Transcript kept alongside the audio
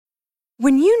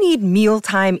When you need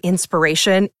mealtime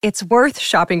inspiration, it's worth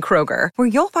shopping Kroger, where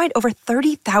you'll find over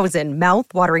 30,000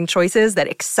 mouth-watering choices that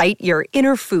excite your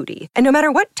inner foodie. And no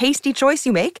matter what tasty choice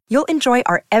you make, you'll enjoy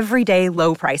our everyday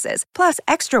low prices, plus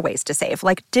extra ways to save,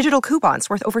 like digital coupons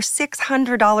worth over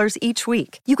 $600 each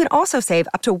week. You can also save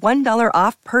up to $1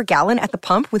 off per gallon at the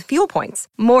pump with fuel points.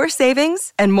 More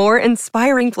savings and more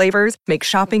inspiring flavors make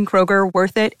shopping Kroger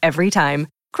worth it every time.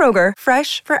 Kroger,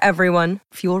 fresh for everyone.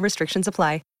 Fuel restrictions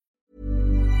apply.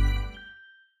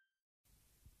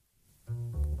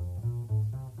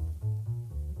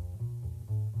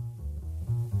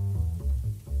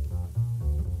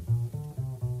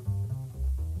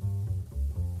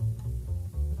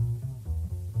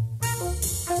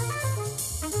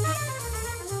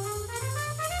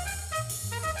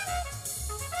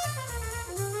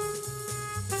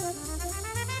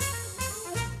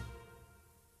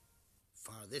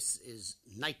 This is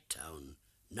Night Town,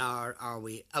 nor are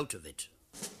we out of it.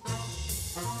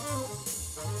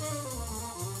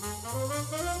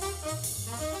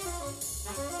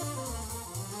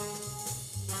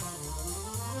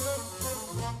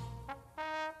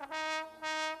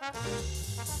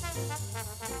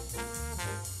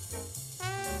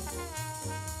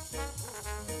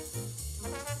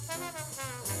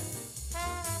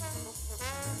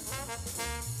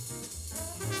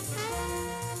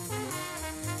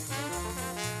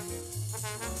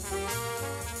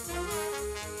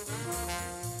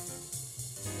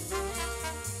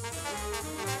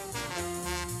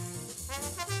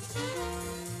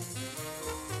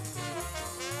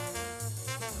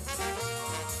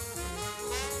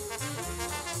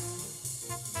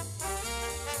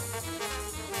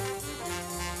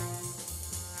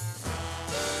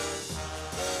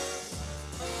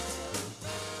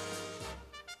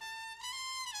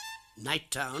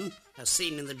 Night Town, as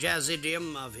seen in the jazz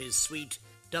idiom of his suite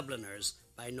Dubliners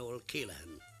by Noel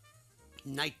Keelan.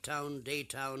 Night Town, Day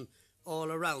Town, all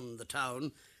around the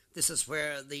town. This is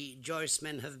where the Joyce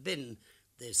men have been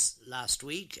this last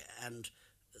week and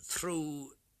through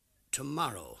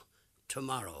tomorrow,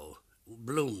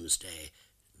 Bloomsday,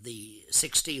 the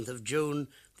 16th of June,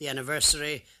 the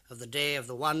anniversary of the day of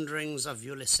the wanderings of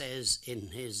Ulysses in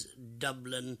his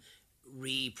Dublin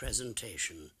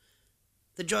representation.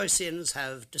 The Joyceans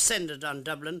have descended on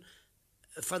Dublin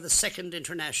for the Second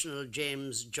International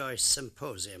James Joyce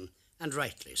Symposium, and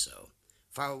rightly so.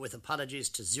 For with apologies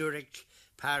to Zurich,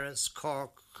 Paris,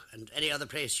 Cork, and any other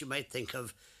place you might think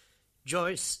of,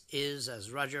 Joyce is,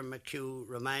 as Roger McHugh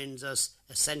reminds us,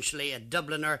 essentially a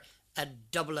Dubliner, a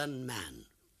Dublin man.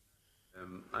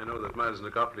 I know that Miles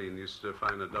Nagoplin used to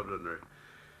define a Dubliner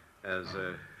as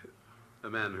a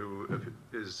man who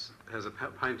has a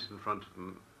pint in front of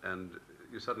him, and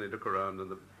you suddenly look around and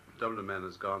the Dublin man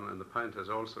is gone and the pint has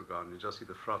also gone. You just see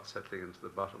the froth settling into the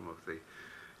bottom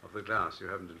of the glass. You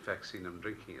haven't in fact seen him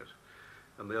drinking it.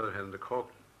 On the other hand, the Cork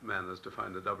man has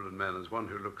defined a Dublin man as one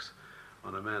who looks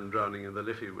on a man drowning in the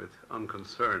Liffey with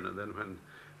unconcern, and then when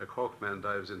a Cork man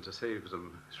dives in to save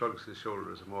them, shrugs his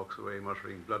shoulders and walks away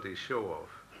muttering bloody show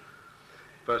off.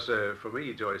 But for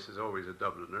me, Joyce is always a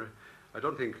Dubliner. I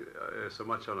don't think so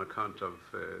much on account of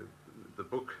the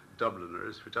book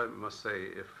Dubliners, which I must say,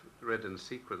 if read in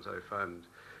sequence, I find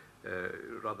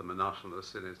rather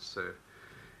monotonous in its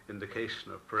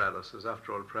indication of paralysis.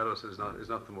 After all, paralysis is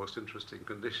not the most interesting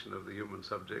condition of the human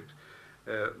subject.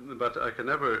 But I can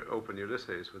never open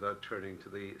Ulysses without turning to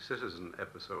the Citizen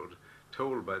episode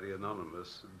told by the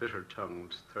anonymous,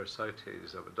 bitter-tongued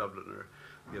Thersites of a Dubliner,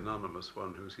 the anonymous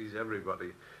one who sees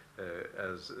everybody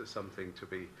as something to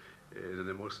be, in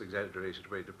the most exaggerated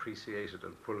way, depreciated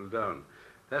and pulled down.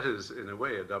 That is, in a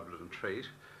way, a Dublin trait,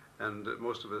 and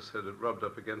most of us had rubbed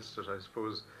up against it, I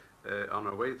suppose, on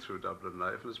our way through Dublin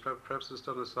life, and perhaps it's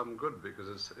done us some good because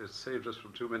it's saved us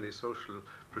from too many social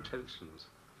pretensions.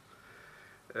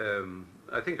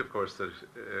 I think, of course, that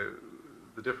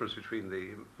the difference between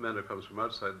the man who comes from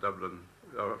outside Dublin,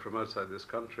 or from outside this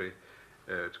country,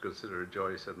 to consider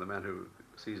Joyce, and the man who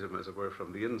sees him, as it were,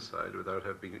 from the inside, without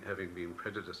having been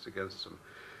prejudiced against him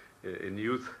in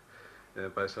youth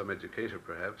by some educator,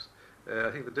 perhaps. I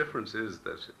think the difference is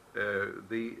that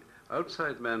the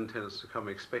outside man tends to come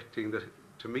expecting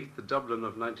to meet the Dublin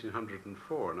of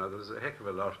 1904. Now, there's a heck of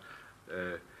a lot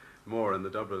more in the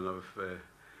Dublin of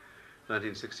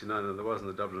 1969 than there was in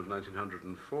the Dublin of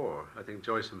 1904. I think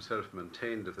Joyce himself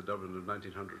maintained if the Dublin of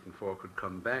 1904 could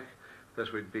come back,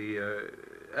 that we'd be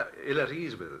ill at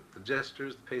ease with it. The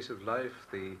gestures, the pace of life,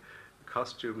 the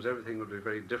costumes, everything would be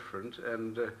very different,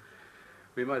 and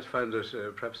we might find it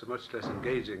perhaps a much less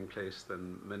engaging place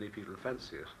than many people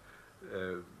fancy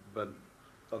it. But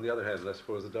on the other hand, I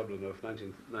suppose the Dublin of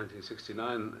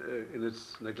 1969, in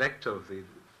its neglect of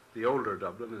the older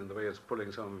Dublin and the way it's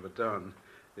pulling some of it down,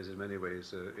 is in many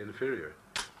ways inferior.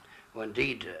 Well,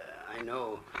 indeed, I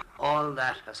know all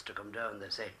that has to come down, they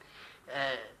say.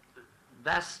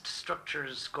 Vast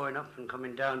structures going up and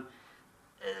coming down.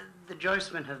 The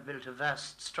Joycemen have built a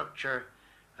vast structure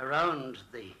around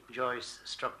the Joyce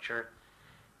structure.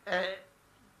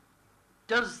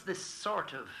 Does this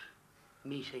sort of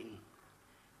meeting,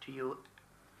 to you,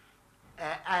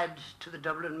 add to the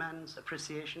Dublin man's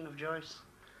appreciation of Joyce?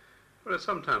 Well, it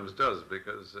sometimes does,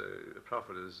 because a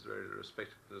prophet is very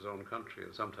respected in his own country,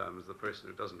 and sometimes the person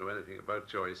who doesn't know anything about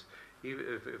Joyce, even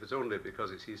if it's only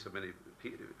because he sees so many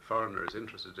foreigners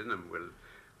interested in him,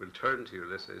 will turn to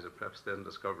Ulysses and perhaps then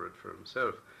discover it for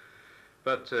himself.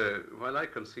 But while I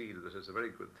concede that it's a very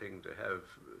good thing to have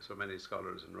so many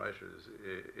scholars and writers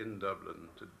in Dublin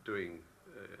doing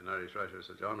an Irish writer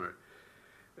such honour,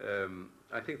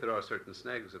 I think there are certain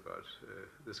snags about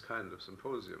this kind of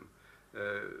symposium.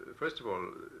 First of all,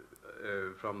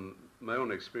 from my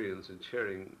own experience in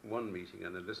chairing one meeting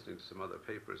and then listening to some other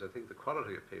papers, I think the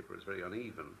quality of paper is very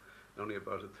uneven. Only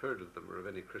about a third of them are of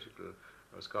any critical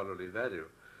or scholarly value.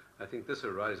 I think this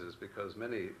arises because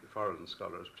many foreign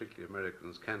scholars, particularly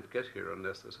Americans, can't get here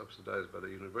unless they're subsidized by the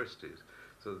universities.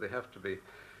 So they have to be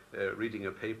reading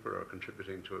a paper or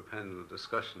contributing to a panel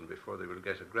discussion before they will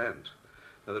get a grant.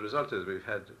 Now the result is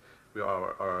we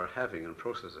are having, in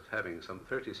process of having, some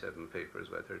 37 papers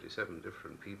by 37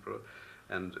 different people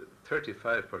and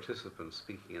 35 participants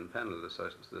speaking in panel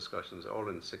discussions all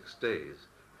in 6 days.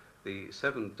 The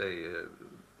seventh day,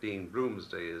 being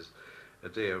Bloomsday, is a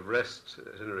day of rest,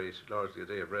 at any rate largely a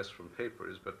day of rest from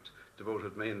papers, but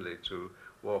devoted mainly to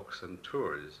walks and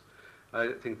tours.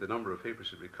 I think the number of papers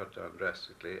should be cut down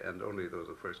drastically, and only those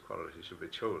of first quality should be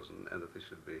chosen, and that they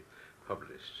should be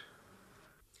published.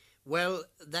 Well,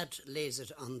 that lays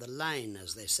it on the line,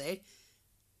 as they say.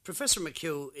 Professor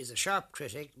McHugh is a sharp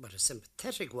critic, but a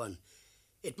sympathetic one.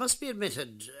 It must be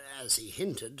admitted, as he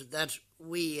hinted, that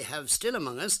we have still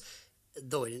among us,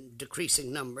 though in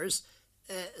decreasing numbers,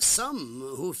 some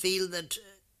who feel that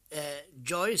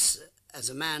Joyce, as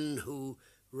a man who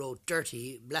wrote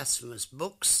dirty, blasphemous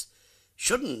books,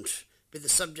 shouldn't be the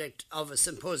subject of a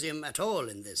symposium at all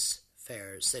in this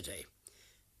fair city.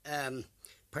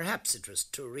 Perhaps it was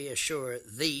to reassure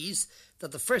these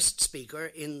that the first speaker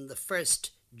in the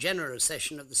first general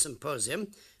session of the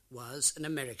symposium was an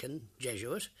American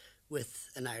Jesuit with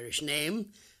an Irish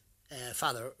name,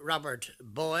 Father Robert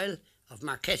Boyle of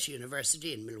Marquette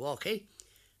University in Milwaukee,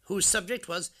 whose subject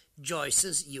was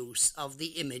Joyce's use of the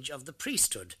image of the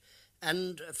priesthood.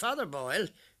 And Father Boyle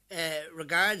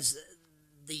regards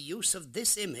the use of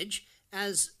this image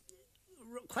as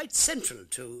quite central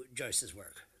to Joyce's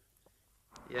work.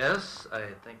 Yes, I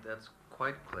think that's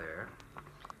quite clear.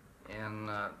 And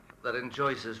that in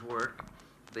Joyce's work,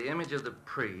 the image of the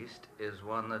priest is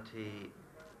one that he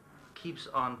keeps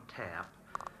on tap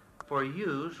for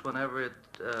use whenever it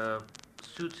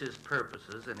suits his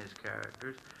purposes and his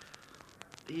characters.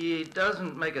 He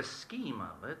doesn't make a scheme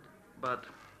of it, but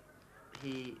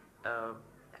he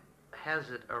has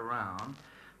it around,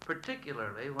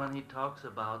 particularly when he talks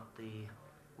about the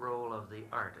role of the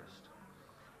artist.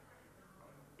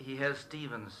 He has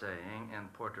Stevens saying in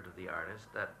Portrait of the Artist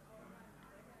that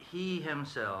he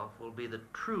himself will be the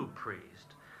true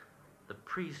priest, the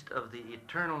priest of the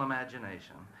eternal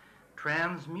imagination,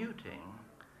 transmuting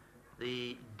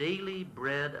the daily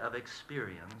bread of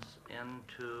experience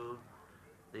into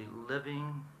the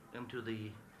living, into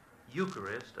the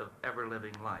Eucharist of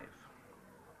ever-living life.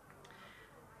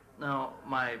 Now,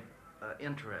 my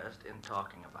interest in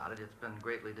talking about it, it's been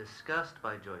greatly discussed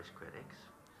by Joyce critics,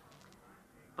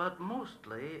 but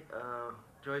mostly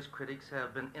Joyce critics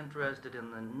have been interested in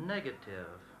the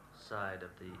negative side of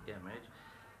the image,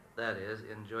 that is,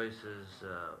 in Joyce's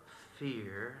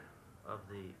fear of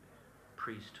the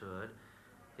priesthood,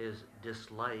 his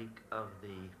dislike of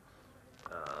the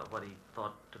what he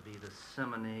thought to be the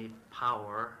simony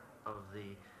power of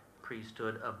the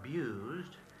priesthood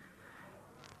abused.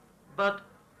 But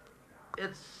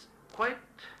it's quite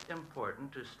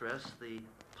important to stress the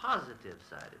positive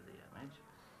side of the image.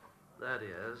 That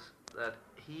is, that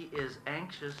he is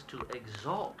anxious to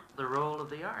exalt the role of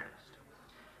the artist.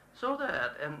 So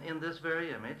that, and in this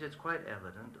very image, it's quite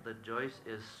evident that Joyce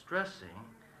is stressing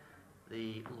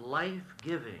the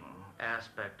life-giving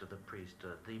aspect of the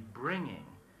priesthood, the bringing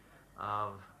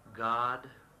of God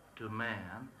to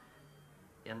man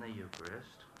in the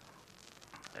Eucharist,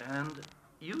 and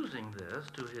using this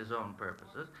to his own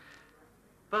purposes.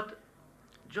 But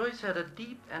Joyce had a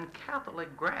deep and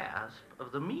Catholic grasp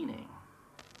of the meaning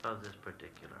of this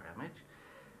particular image,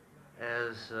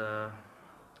 as a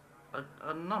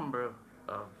number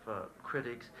of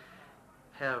critics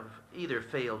have either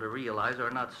failed to realize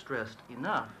or not stressed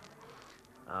enough.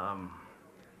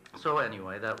 So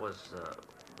anyway, that was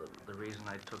the reason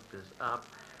I took this up,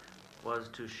 was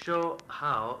to show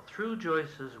how, through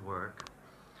Joyce's work,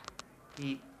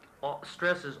 he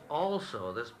stresses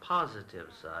also this positive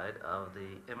side of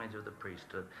the image of the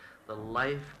priesthood, the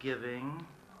life-giving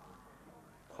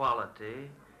quality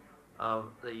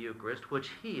of the Eucharist, which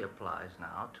he applies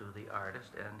now to the artist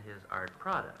and his art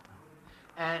product.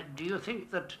 Do you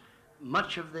think that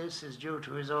much of this is due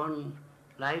to his own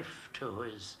life, to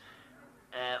his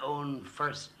own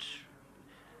first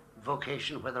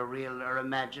vocation, whether real or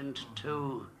imagined,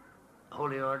 to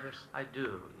holy orders? I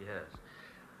do, yes.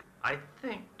 I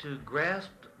think to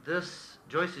grasp this,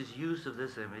 Joyce's use of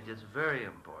this image, it's very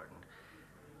important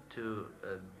to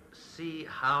see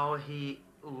how he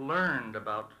learned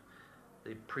about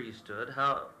the priesthood,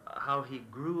 how he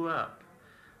grew up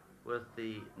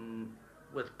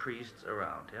with priests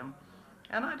around him.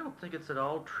 And I don't think it's at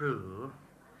all true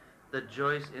that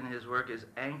Joyce in his work is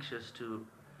anxious to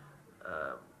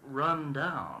run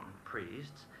down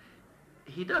priests.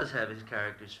 He does have his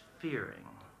characters fearing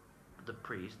the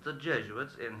priests. The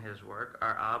Jesuits in his work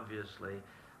are obviously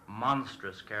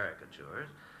monstrous caricatures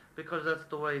because that's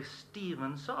the way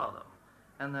Stephen saw them,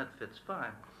 and that fits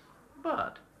fine.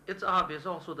 But it's obvious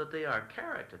also that they are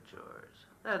caricatures.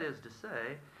 That is to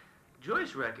say,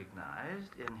 Joyce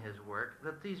recognized in his work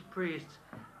that these priests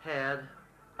had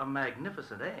a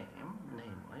magnificent aim,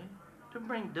 namely, to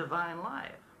bring divine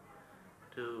life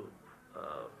to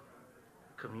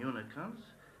communicants,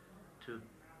 to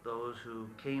those who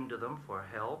came to them for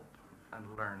help and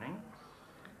learning.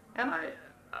 And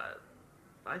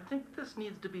I think this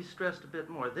needs to be stressed a bit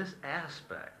more, this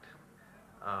aspect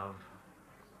of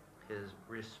his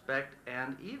respect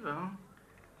and even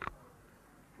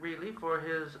really for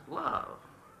his love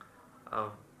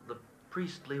of the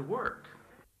priestly work.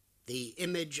 The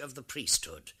image of the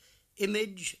priesthood.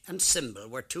 Image and symbol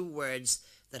were two words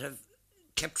that have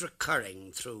kept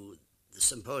recurring through the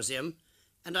symposium,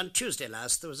 and on Tuesday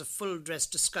last there was a full-dress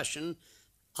discussion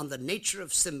on the nature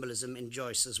of symbolism in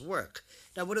Joyce's work.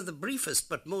 Now, one of the briefest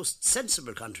but most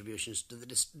sensible contributions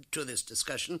to this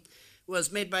discussion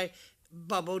was made by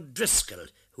Bob O'Driscoll,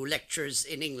 who lectures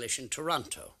in English in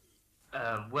Toronto.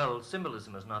 Well,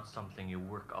 symbolism is not something you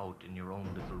work out in your own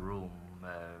little room,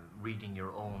 reading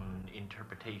your own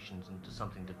interpretations into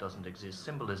something that doesn't exist.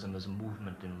 Symbolism is a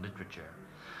movement in literature.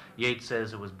 Yeats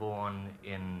says it was born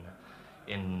in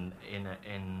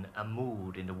a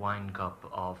mood, in the wine cup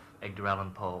of Edgar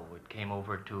Allan Poe. It came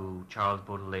over to Charles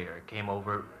Baudelaire, it came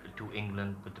over to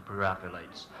England with the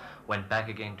Pre-Raphaelites, went back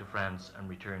again to France and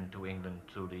returned to England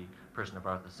through the person of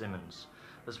Arthur Symonds.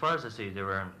 As far as I see,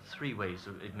 there are three ways,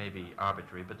 it may be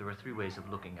arbitrary, but there are three ways of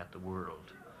looking at the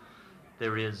world.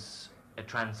 There is a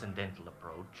transcendental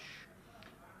approach,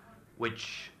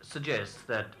 which suggests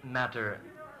that matter,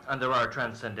 and there are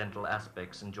transcendental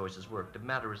aspects in Joyce's work, that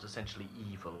matter is essentially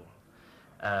evil.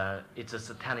 It's a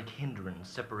satanic hindrance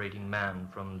separating man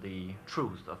from the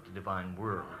truth of the divine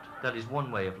world. That is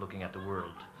one way of looking at the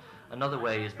world. Another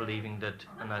way is believing that,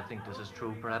 and I think this is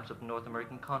true perhaps of the North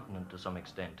American continent to some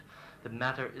extent, that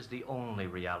matter is the only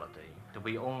reality, that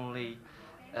we only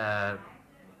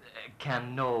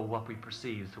can know what we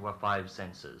perceive through our five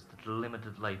senses, that the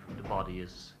limited life of the body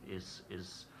is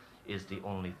the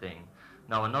only thing.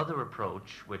 Now, another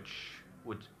approach, which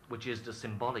is the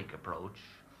symbolic approach,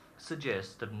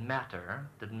 suggests that matter,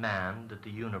 that man, that the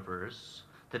universe,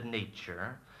 that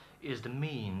nature, is the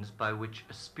means by which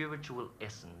a spiritual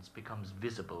essence becomes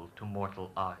visible to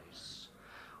mortal eyes.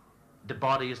 The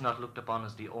body is not looked upon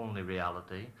as the only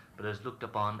reality, but is looked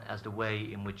upon as the way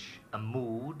in which a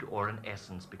mood or an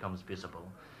essence becomes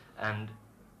visible. And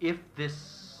if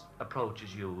this approach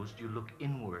is used, you look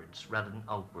inwards rather than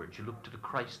outwards. You look to the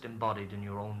Christ embodied in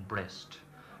your own breast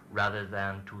rather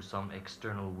than to some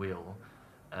external will,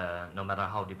 no matter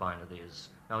how divine it is.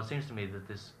 Now, it seems to me that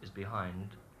this is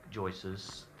behind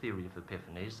Joyce's theory of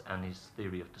epiphanies and his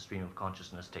theory of the stream of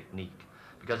consciousness technique.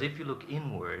 Because if you look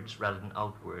inwards rather than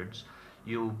outwards,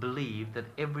 you believe that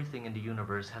everything in the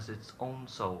universe has its own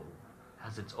soul,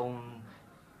 has its own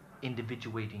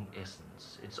individuating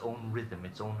essence, its own rhythm,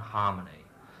 its own harmony.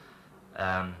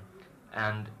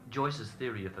 And Joyce's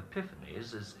theory of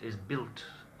epiphanies is built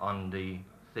on the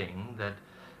thing that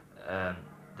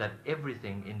that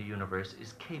everything in the universe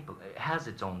is capable, has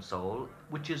its own soul,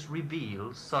 which is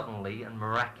revealed suddenly and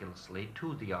miraculously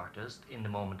to the artist in the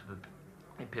moment of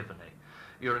epiphany.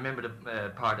 You remember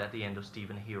the part at the end of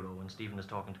Stephen Hero when Stephen is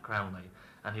talking to Crownley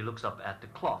and he looks up at the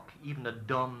clock. Even a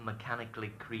dumb,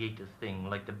 mechanically created thing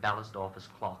like the ballast office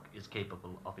clock is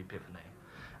capable of epiphany.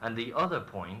 And the other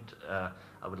point I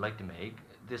would like to make,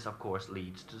 this of course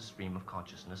leads to the stream of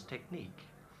consciousness technique.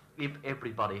 If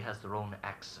everybody has their own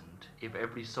accent, if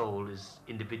every soul is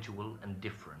individual and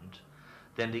different,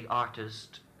 then the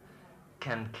artist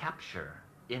can capture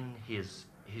in his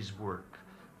work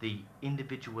the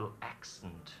individual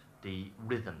accent, the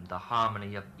rhythm, the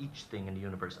harmony of each thing in the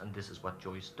universe, and this is what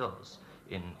Joyce does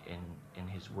in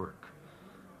his work.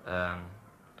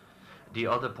 The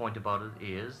other point about it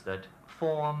is that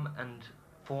form and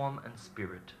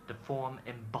spirit, the form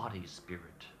embodies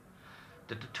spirit,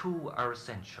 that the two are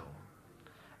essential.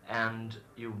 And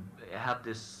you have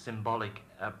this symbolic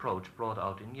approach brought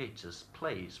out in Yeats's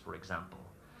plays, for example,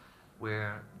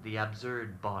 where the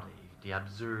absurd body, the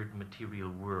absurd material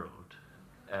world,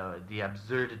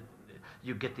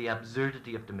 you get the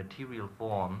absurdity of the material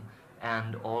form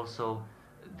and also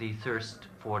the thirst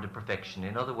for the perfection.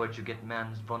 In other words, you get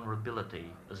man's vulnerability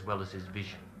as well as his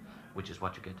vision, which is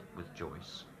what you get with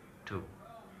Joyce, too.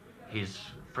 His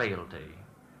frailty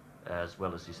as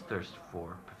well as his thirst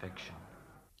for perfection.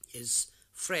 His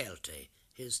frailty,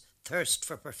 his thirst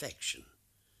for perfection.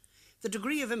 The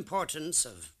degree of importance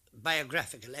of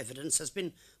biographical evidence has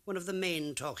been one of the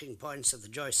main talking points of the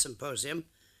Joyce Symposium.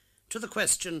 To the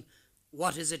question,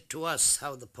 what is it to us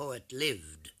how the poet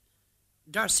lived?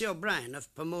 Darcy O'Brien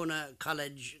of Pomona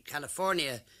College,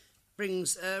 California,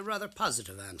 brings a rather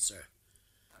positive answer.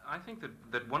 I think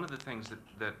that one of the things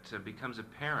that becomes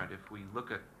apparent if we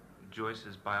look at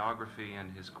Joyce's biography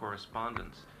and his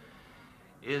correspondence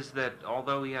is that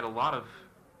although he had a lot of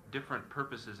different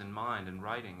purposes in mind in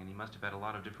writing, and he must have had a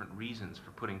lot of different reasons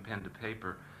for putting pen to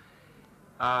paper,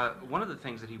 one of the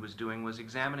things that he was doing was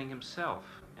examining himself,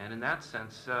 and in that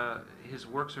sense, his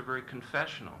works are very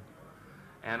confessional.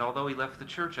 And although he left the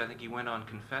church, I think he went on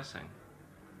confessing.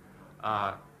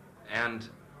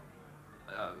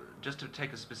 Just to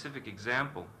take a specific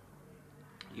example,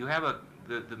 you have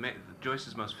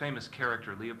Joyce's most famous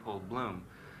character, Leopold Bloom,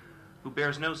 who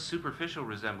bears no superficial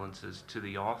resemblances to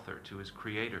the author, to his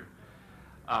creator.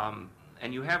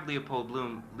 And you have Leopold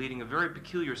Bloom leading a very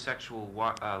peculiar sexual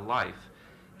life.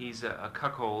 He's a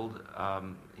cuckold.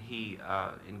 He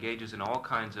engages in all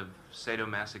kinds of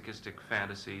sadomasochistic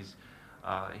fantasies.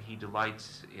 He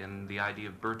delights in the idea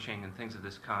of birching and things of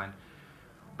this kind.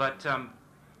 But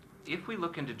if we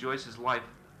look into Joyce's life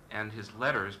and his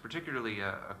letters, particularly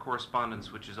a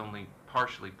correspondence which is only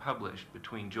partially published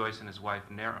between Joyce and his wife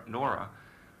Nora,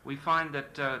 we find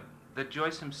that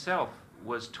Joyce himself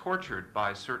was tortured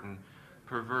by certain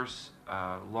perverse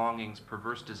longings,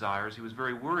 perverse desires. He was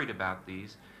very worried about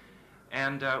these.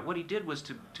 And what he did was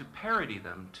to parody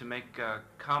them, to make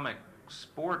comic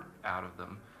sport out of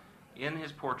them in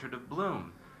his portrait of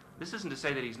Bloom. This isn't to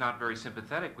say that he's not very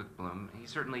sympathetic with Bloom. He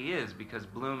certainly is, because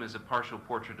Bloom is a partial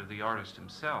portrait of the artist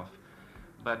himself.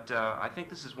 But I think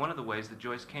this is one of the ways that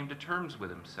Joyce came to terms with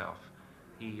himself.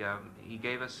 He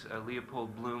gave us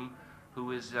Leopold Bloom,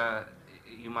 who is,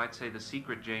 you might say, the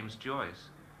secret James Joyce.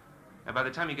 And by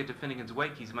the time you get to Finnegan's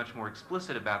Wake, he's much more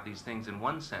explicit about these things in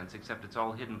one sense, except it's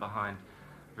all hidden behind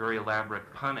very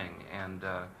elaborate punning and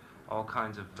all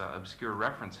kinds of obscure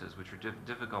references, which are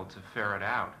difficult to ferret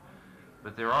out.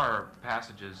 But there are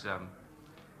passages,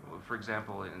 for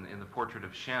example, in the portrait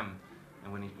of Shem,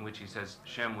 in which he says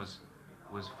Shem was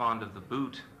fond of the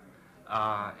boot,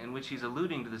 in which he's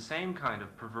alluding to the same kind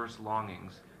of perverse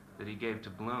longings that he gave to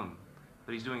Bloom,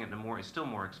 but he's doing it in a still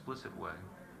more explicit way.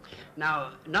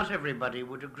 Now, not everybody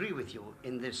would agree with you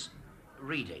in this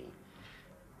reading.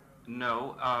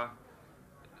 No.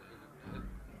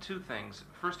 Two things.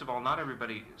 First of all, not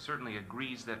everybody certainly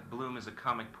agrees that Bloom is a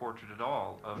comic portrait at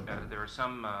all. There are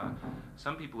some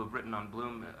people who've written on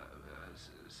Bloom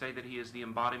say that he is the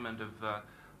embodiment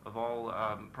of all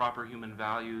proper human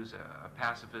values, a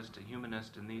pacifist, a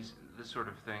humanist, and this sort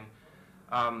of thing.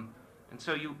 And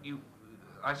so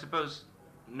I suppose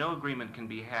no agreement can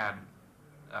be had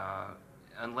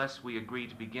unless we agree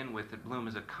to begin with that Bloom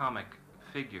is a comic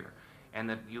figure and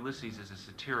that Ulysses is a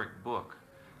satiric book.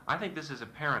 I think this is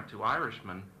apparent to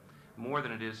Irishmen more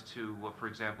than it is to, for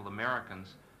example,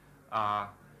 Americans. But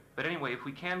anyway, if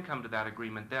we can come to that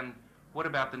agreement, then what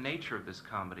about the nature of this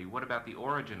comedy? What about the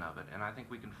origin of it? And I think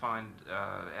we can find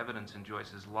evidence in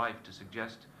Joyce's life to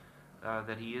suggest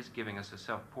that he is giving us a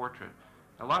self-portrait.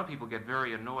 A lot of people get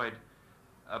very annoyed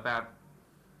about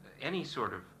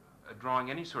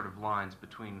drawing any sort of lines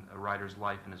between a writer's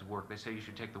life and his work. They say you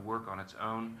should take the work on its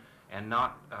own and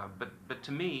not, but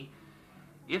to me,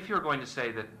 if you're going to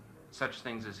say that such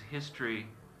things as history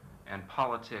and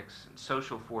politics and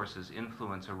social forces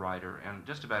influence a writer, and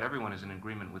just about everyone is in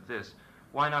agreement with this,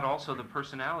 why not also the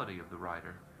personality of the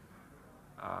writer?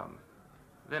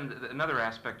 Then another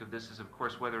aspect of this is, of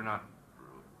course, whether or not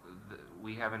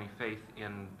we have any faith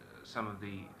in some of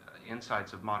the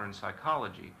insights of modern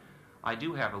psychology. I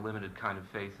do have a limited kind of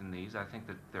faith in these. I think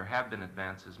that there have been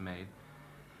advances made.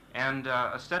 And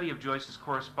a study of Joyce's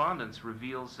correspondence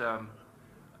reveals a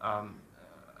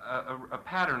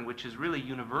pattern which is really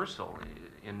universal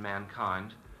in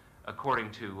mankind,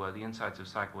 according to the insights of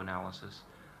psychoanalysis.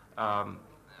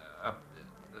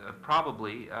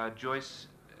 Probably Joyce,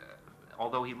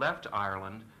 although he left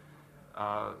Ireland,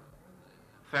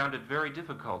 found it very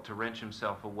difficult to wrench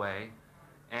himself away,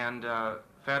 and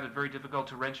found it very difficult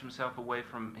to wrench himself away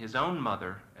from his own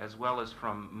mother, as well as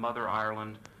from Mother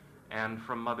Ireland and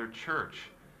from Mother Church,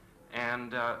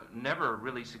 and never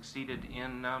really succeeded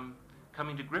in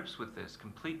coming to grips with this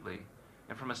completely.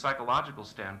 And from a psychological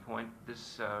standpoint,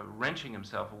 this wrenching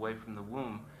himself away from the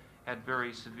womb had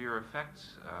very severe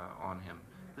effects on him.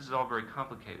 This is all very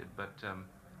complicated, but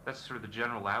that's sort of the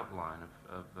general outline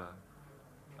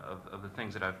of the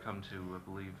things that I've come to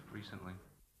believe recently.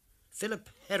 Philip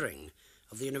Herring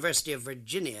of the University of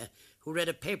Virginia, who read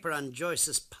a paper on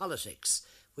Joyce's politics,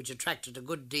 which attracted a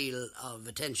good deal of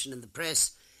attention in the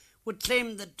press, would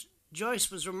claim that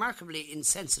Joyce was remarkably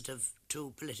insensitive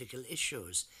to political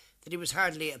issues, that he was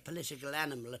hardly a political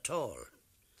animal at all.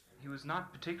 He was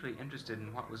not particularly interested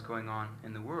in what was going on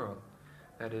in the world.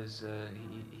 That is,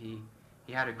 he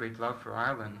had a great love for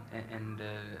Ireland, and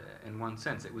in one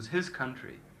sense, it was his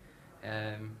country.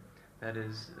 That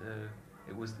is,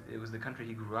 it was the country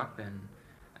he grew up in.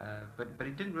 But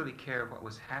he didn't really care what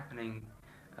was happening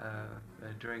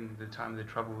during the time of the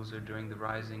Troubles or during the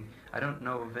Rising. I don't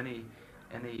know of any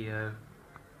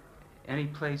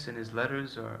place in his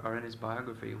letters or in his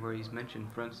biography where he's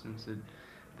mentioned, for instance,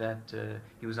 that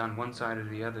he was on one side or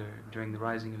the other during the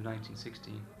Rising of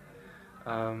 1916.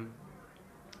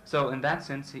 So in that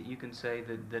sense, you can say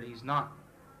that he's not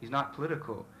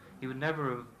political. He would never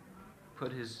have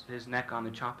put his neck on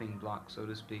the chopping block, so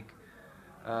to speak,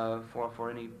 for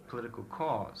any political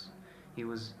cause. He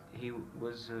was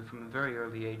from a very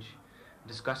early age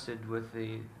disgusted with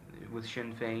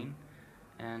Sinn Féin,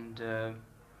 and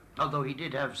although he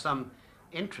did have some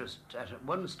interest at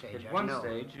one stage. At one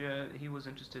stage, he was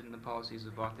interested in the policies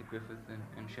of Arthur Griffith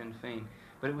and Sinn Féin,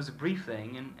 but it was a brief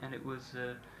thing, and it was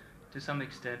to some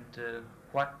extent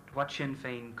what Sinn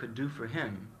Féin could do for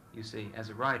him, you see, as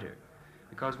a writer,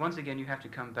 because once again you have to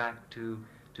come back to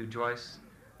Joyce,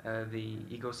 the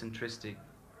egocentristic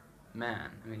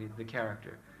man, I mean the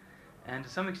character, and to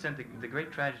some extent the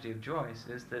great tragedy of Joyce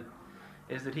is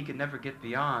that he could never get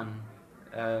beyond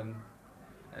the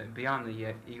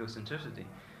egocentricity.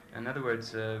 In other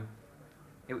words,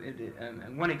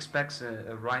 one expects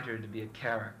a writer to be a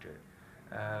character,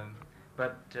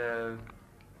 but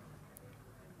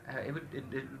it would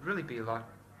really be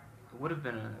would have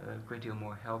been a great deal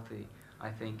more healthy, I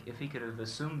think, if he could have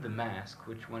assumed the mask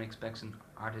which one expects an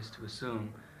artist to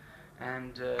assume,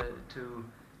 and to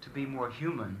be more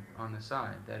human on the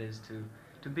side. That is,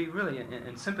 to be really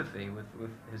in sympathy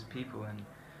with his people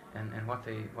and what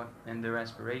their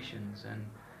aspirations,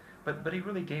 but he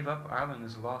really gave up Ireland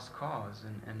as a lost cause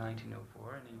in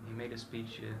 1904, and he made a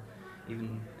speech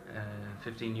even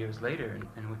 15 years later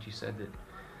in which he said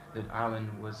that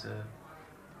Ireland was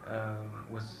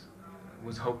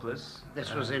hopeless.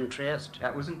 This was in Trieste?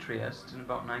 That was in Trieste in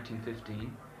about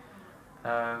 1915.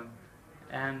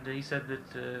 And he said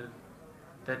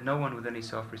that no one with any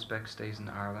self-respect stays in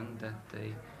Ireland, that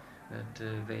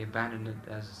they abandoned it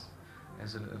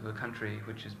as a country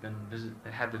which has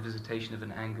had the visitation of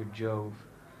an angered Jove.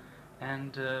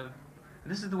 And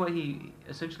this is the way he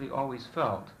essentially always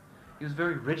felt. He was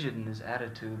very rigid in his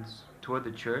attitudes toward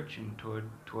the church and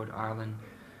toward Ireland,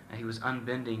 and he was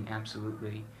unbending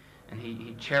absolutely. And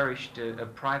he cherished a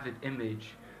private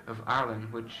image of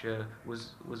Ireland which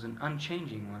was an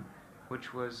unchanging one,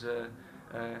 which was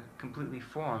completely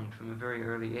formed from a very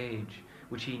early age,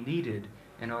 which he needed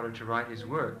in order to write his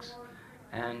works.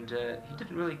 And he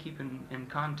didn't really keep in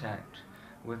contact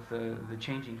with the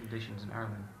changing conditions in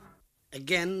Ireland.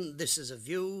 Again, this is a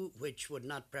view which would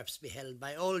not perhaps be held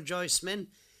by all Joyce men,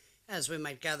 as we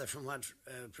might gather from what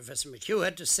Professor McHugh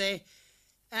had to say,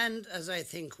 and as I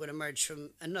think will emerge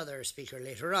from another speaker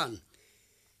later on.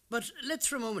 But let's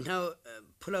for a moment now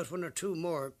pull out one or two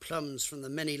more plums from the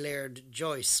many-layered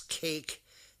Joyce cake.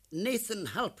 Nathan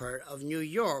Halper of New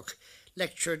York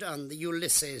lectured on the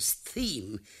Ulysses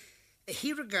theme.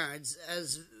 He regards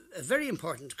as a very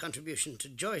important contribution to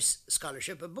Joyce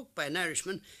scholarship, a book by an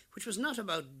Irishman which was not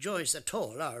about Joyce at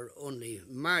all, or only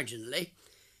marginally.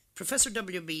 Professor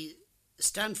W.B.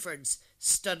 Stanford's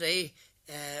study,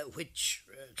 which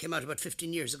came out about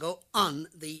 15 years ago, on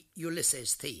the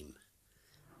Ulysses theme.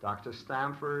 Dr.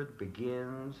 Stanford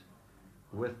begins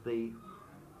with the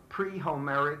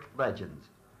pre-Homeric legends,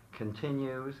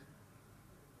 continues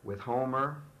with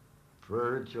Homer,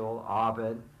 Virgil,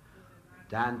 Ovid,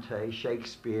 Dante,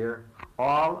 Shakespeare,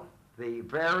 all the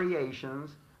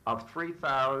variations of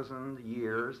 3,000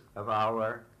 years of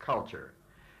our culture.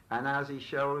 And as he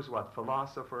shows what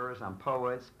philosophers and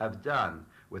poets have done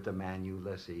with the man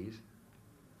Ulysses,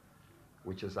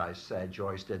 which, as I said,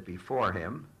 Joyce did before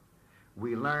him,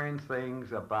 we learn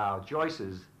things about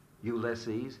Joyce's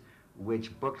Ulysses,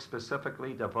 which books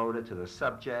specifically devoted to the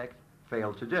subject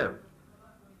failed to do.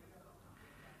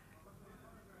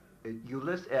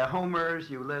 Homer's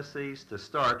Ulysses, to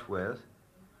start with,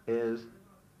 is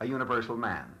a universal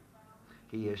man.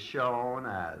 He is shown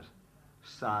as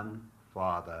son,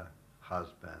 father,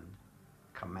 husband,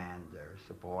 commander,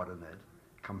 subordinate,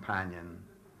 companion,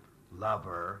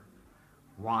 lover,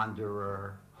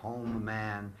 wanderer, home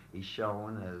man. He's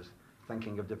shown as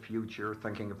thinking of the future,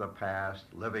 thinking of the past,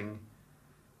 living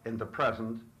in the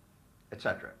present,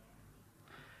 etc.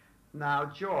 Now,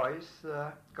 Joyce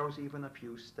goes even a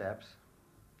few steps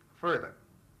further.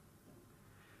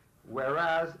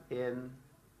 Whereas in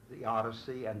the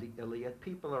Odyssey and the Iliad,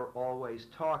 people are always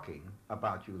talking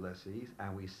about Ulysses,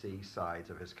 and we see sides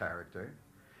of his character,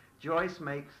 Joyce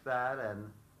makes that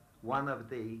one of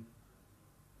the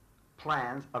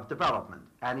plans of development,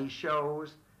 and he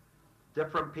shows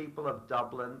different people of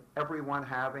Dublin, everyone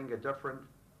having a different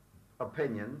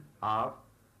opinion of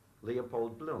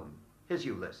Leopold Bloom, his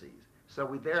Ulysses. So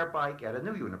we thereby get a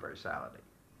new universality.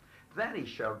 Then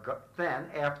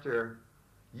after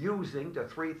using the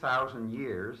 3,000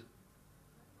 years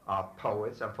of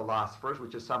poets and philosophers,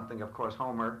 which is something, of course,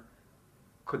 Homer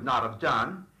could not have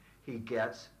done, he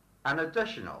gets an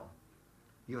additional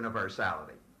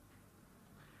universality.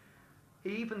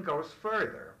 He even goes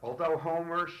further. Although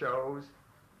Homer shows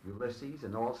Ulysses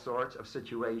in all sorts of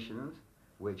situations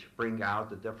which bring out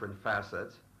the different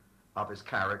facets of his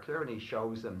character, and he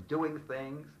shows them doing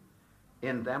things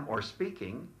in them or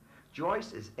speaking,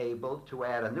 Joyce is able to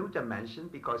add a new dimension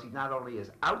because he not only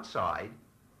is outside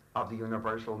of the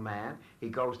universal man, he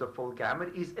goes the full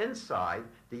gamut, he's inside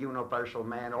the universal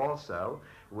man also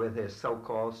with his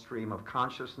so-called stream of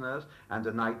consciousness and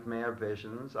the nightmare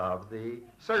visions of the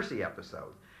Circe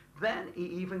episode. Then he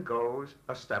even goes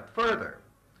a step further.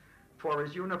 For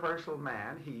his universal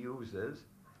man, he uses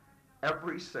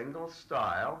every single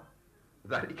style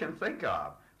that he can think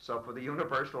of. So for the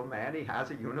universal man, he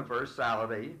has a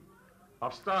universality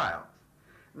of styles.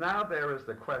 Now there is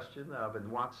the question of in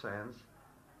what sense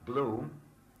Bloom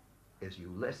is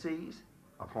Ulysses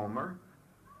of Homer,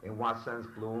 in what sense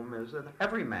Bloom is an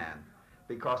everyman,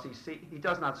 because he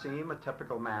does not seem a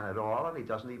typical man at all, and he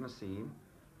doesn't even seem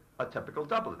a typical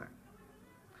Dubliner.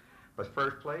 But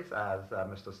first place, as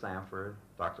Dr. Stanford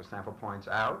points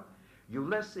out,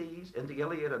 Ulysses in the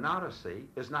Iliad and Odyssey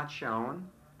is not shown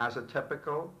as a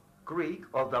typical Greek,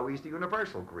 although he's the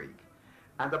universal Greek.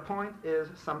 And the point is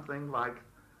something like,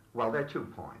 well, there are 2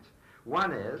 points.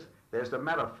 One is, there's the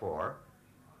metaphor,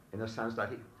 in the sense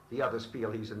that the others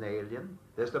feel he's an alien.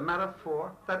 There's the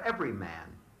metaphor that every man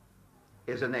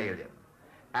is an alien.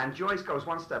 And Joyce goes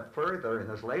one step further in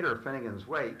his later Finnegan's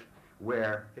Wake,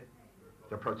 where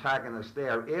the protagonist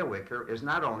there, Earwicker, is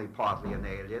not only partly an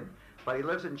alien, but he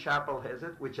lives in Chapel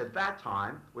Hizzard, which at that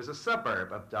time was a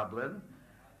suburb of Dublin,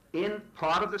 in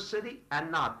part of the city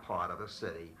and not part of the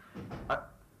city.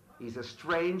 He's a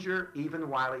stranger even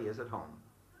while he is at home.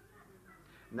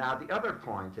 Now, the other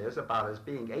point is about his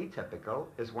being atypical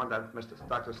is one that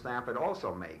Dr. Stanford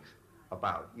also makes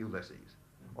about Ulysses,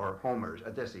 or Homer's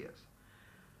Odysseus.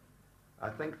 I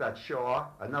think that Shaw,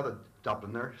 another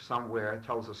Dubliner somewhere,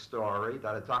 tells a story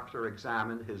that a doctor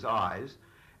examined his eyes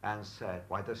and said,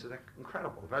 "Why, this is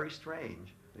incredible, very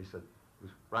strange." And he said, he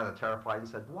was rather terrified and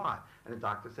said, "What?" And the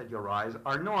doctor said, "Your eyes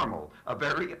are normal," a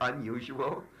very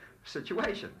unusual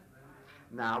situation.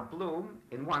 Now, Bloom,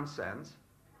 in one sense,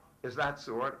 is that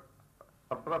sort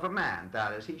of a man.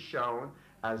 That is, he's shown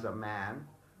as a man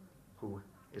who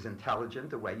is intelligent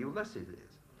the way Ulysses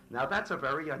is. Now, that's a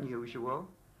very unusual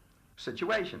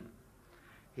situation.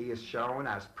 He is shown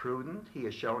as prudent. He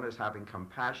is shown as having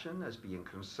compassion, as being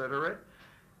considerate.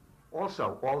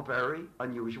 Also, all very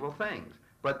unusual things.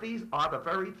 But these are the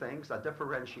very things that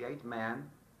differentiate man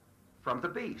from the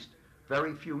beast.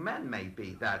 Very few men may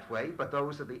be that way, but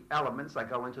those are the elements that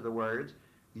go into the words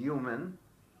human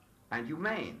and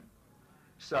humane.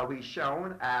 So he's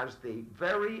shown as the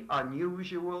very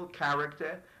unusual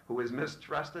character who is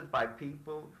mistrusted by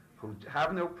people who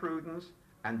have no prudence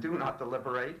and do not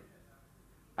deliberate,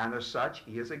 and as such,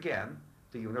 he is again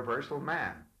the universal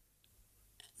man.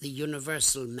 The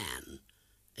universal man,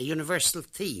 a universal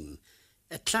theme,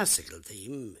 a classical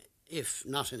theme, if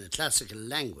not in a classical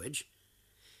language.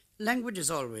 Language is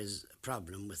always a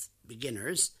problem with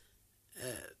beginners.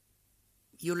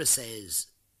 Ulysses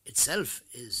itself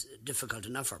is difficult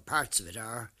enough, or parts of it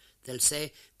are, they'll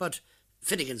say, but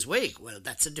Finnegan's Wake, well,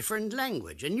 that's a different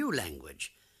language, a new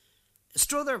language.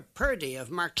 Strother Purdy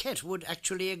of Marquette would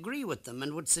actually agree with them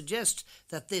and would suggest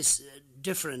that this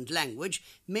different language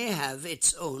may have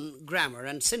its own grammar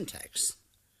and syntax.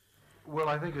 Well,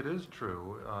 I think it is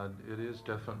true. It is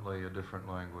definitely a different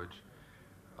language.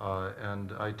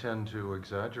 And I tend to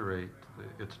exaggerate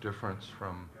its difference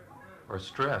from, or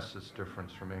stress its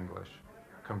difference from English,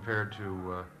 compared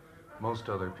to most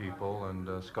other people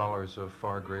and scholars of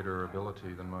far greater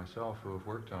ability than myself who have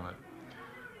worked on it.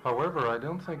 However, I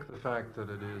don't think the fact that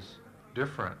it is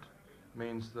different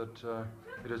means that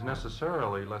it is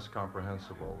necessarily less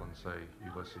comprehensible than, say,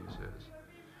 Ulysses is.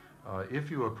 If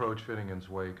you approach Finnegan's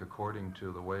Wake according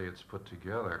to the way it's put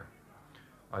together,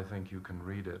 I think you can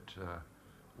read it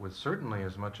with certainly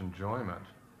as much enjoyment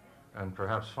and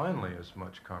perhaps finally as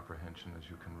much comprehension as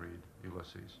you can read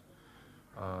Ulysses.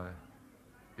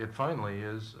 It finally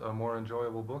is a more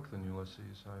enjoyable book than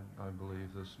Ulysses, I believe.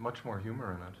 There's much more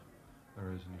humor in it than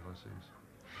there is in Ulysses.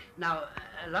 Now,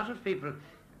 a lot of people,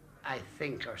 I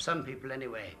think, or some people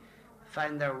anyway,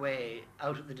 find their way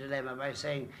out of the dilemma by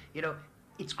saying, you know,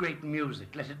 it's great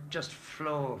music, let it just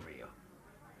flow over you.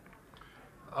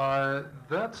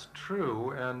 That's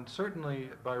true, and certainly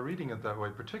by reading it that way,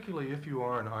 particularly if you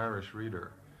are an Irish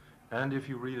reader, and if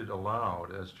you read it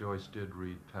aloud, as Joyce did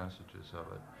read passages of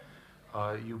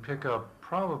it, you pick up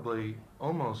probably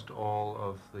almost all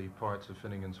of the parts of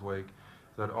Finnegan's Wake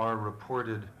that are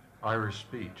reported Irish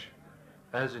speech.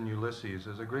 As in Ulysses,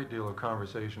 there's a great deal of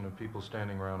conversation of people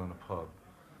standing around in a pub,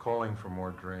 calling for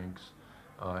more drinks,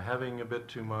 having a bit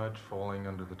too much, falling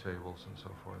under the tables, and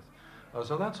so forth.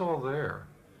 So that's all there.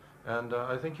 And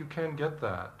I think you can get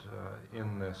that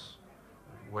in this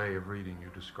way of reading you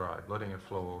described, letting it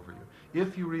flow over you,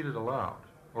 if you read it aloud,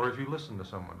 or if you listen to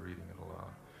someone reading it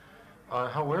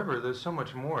aloud. However, there's so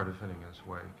much more to Finnegan's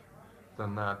Wake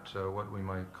than that what we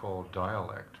might call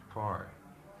dialect part.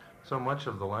 So much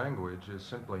of the language is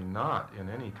simply not in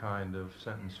any kind of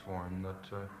sentence form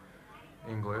that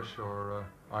English or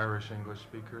Irish English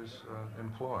speakers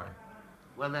employ.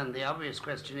 Well then, the obvious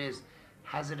question is,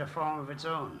 has it a form of its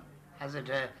own? Has it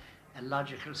a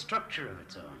logical structure of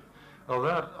its own? Oh,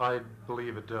 that I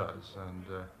believe it does, and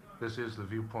this is the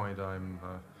viewpoint I'm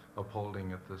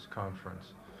upholding at this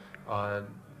conference.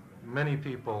 Many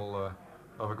people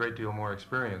of a great deal more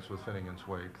experience with Finnegan's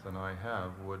Wake than I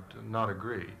have would not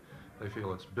agree. They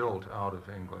feel it's built out of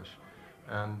English.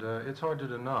 And it's hard to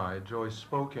deny. Joyce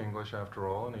spoke English after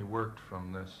all, and he worked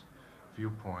from this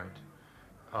viewpoint.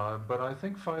 But I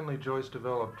think finally Joyce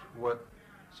developed what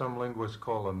some linguists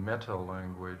call a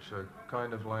meta-language, a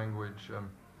kind of language,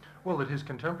 well, that his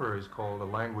contemporaries called a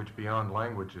language beyond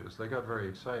languages. They got very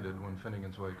excited when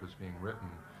Finnegan's Wake was being written.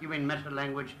 You mean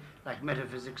meta-language, like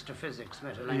metaphysics to physics,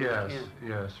 meta-language? Yes,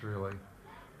 yeah. yes, really.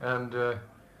 And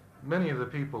many of the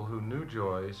people who knew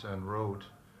Joyce and wrote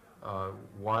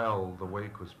while the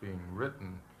Wake was being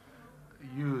written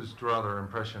used rather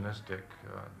impressionistic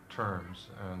terms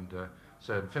and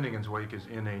said Finnegan's Wake is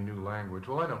in a new language.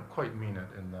 Well, I don't quite mean it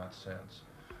in that sense.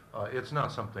 It's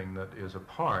not something that is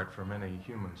apart from any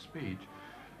human speech,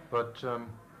 but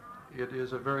it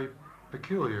is a very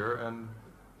peculiar and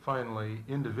finally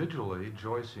individually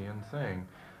Joycean thing.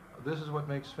 This is what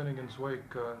makes Finnegan's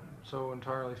Wake so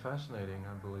entirely fascinating,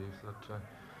 I believe, that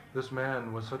this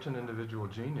man was such an individual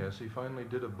genius. He finally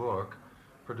did a book,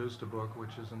 produced a book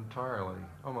which is entirely,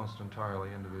 almost entirely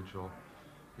individual,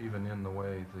 even in the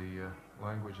way the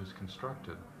language is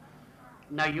constructed.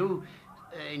 Now you,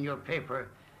 in your paper,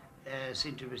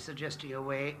 seem to be suggesting a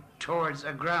way towards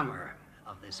a grammar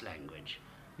of this language.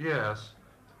 Yes.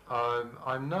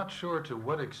 I'm not sure to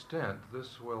what extent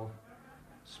this will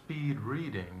speed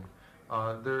reading.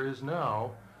 There is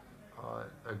now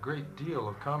a great deal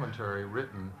of commentary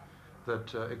written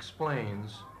that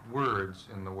explains words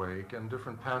in the Wake and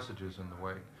different passages in the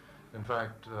Wake. In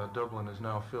fact, Dublin is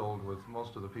now filled with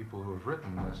most of the people who have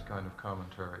written this kind of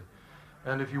commentary.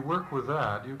 And if you work with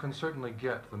that, you can certainly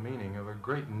get the meaning of a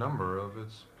great number of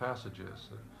its passages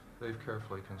that they've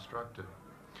carefully constructed.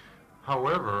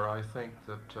 However, I think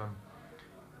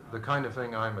that the kind of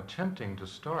thing I'm attempting to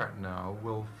start now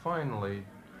will finally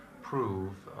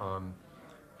prove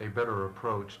a better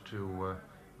approach to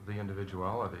the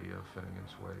individuality of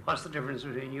Finnegan's Wake. What's the difference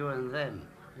between you and them?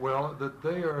 Well, that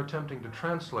they are attempting to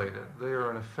translate it. They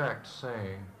are in effect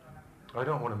saying, I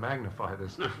don't want to magnify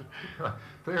this.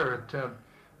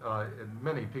 And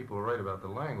many people who write about the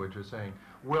language are saying,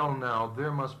 well, now,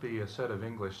 there must be a set of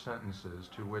English sentences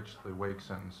to which the Wake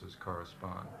sentences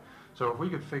correspond. So if we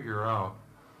could figure out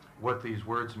what these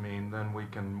words mean, then we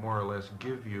can more or less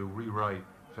rewrite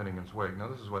Finnegan's Wake. Now,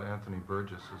 this is what Anthony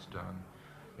Burgess has done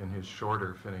in his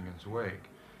shorter Finnegan's Wake.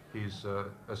 He's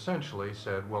essentially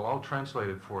said, well, I'll translate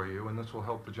it for you, and this will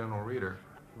help the general reader.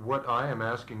 What I am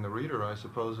asking the reader, I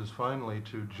suppose, is finally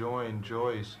to join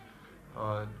Joyce,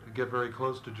 get very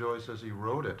close to Joyce as he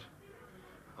wrote it.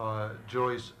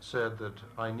 Joyce said that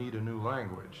I need a new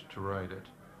language to write it.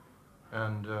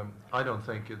 And I don't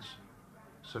think it's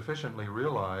sufficiently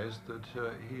realized that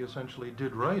he essentially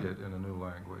did write it in a new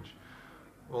language.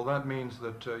 Well, that means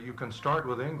that you can start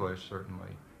with English, certainly,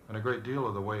 and a great deal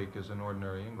of the Wake is in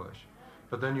ordinary English.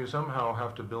 But then you somehow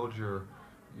have to build your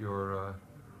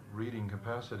reading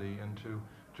capacity into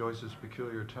Joyce's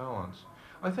peculiar talents.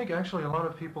 I think actually a lot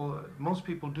of people, most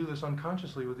people do this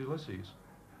unconsciously with Ulysses.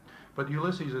 But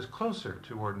Ulysses is closer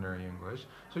to ordinary English,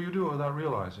 so you do it without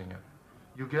realizing it.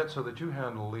 You get so that you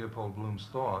handle Leopold Bloom's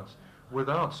thoughts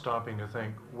without stopping to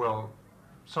think, well,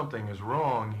 something is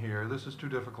wrong here, this is too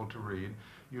difficult to read.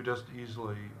 You just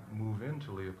easily move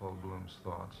into Leopold Bloom's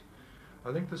thoughts.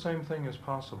 I think the same thing is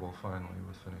possible, finally,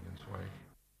 with Finnegan's Wake.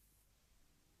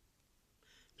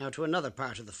 Now to another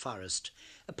part of the forest.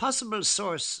 A possible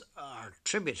source or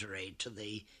tributary to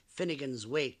the Finnegan's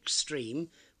Wake stream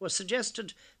was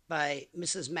suggested by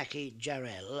Mrs. Mackie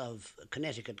Jarrell of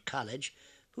Connecticut College,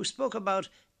 who spoke about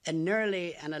an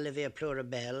early Anna Livia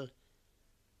Pluribel,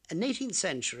 an 18th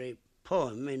century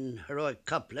poem in heroic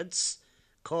couplets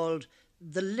called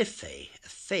The Liffey, a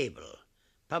Fable,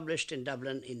 published in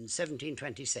Dublin in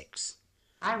 1726.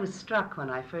 I was struck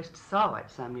when I first saw it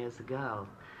some years ago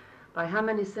by how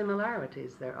many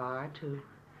similarities there are to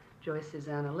Joyce's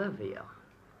Anna Livia.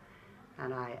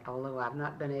 And although I've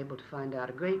not been able to find out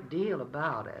a great deal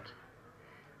about it,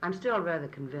 I'm still rather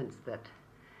convinced that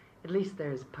at least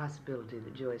there's a possibility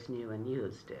that Joyce knew and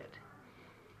used it.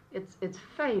 Its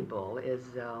fable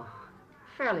is a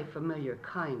fairly familiar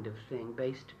kind of thing,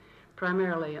 based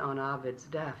primarily on Ovid's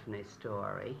Daphne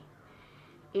story.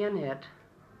 In it,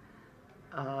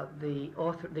 the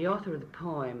author of the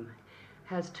poem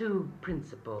has two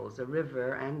principles, a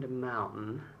river and a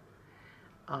mountain.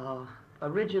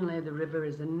 Originally, the river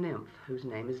is a nymph whose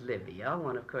name is Livia.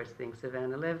 One, of course, thinks of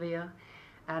Anna Livia.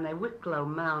 And a Wicklow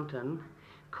mountain,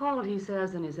 called, he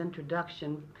says in his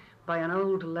introduction, by an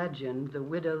old legend, the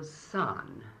widow's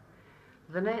son.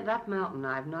 That mountain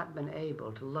I've not been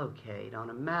able to locate on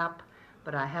a map,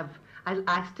 but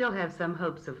I still have some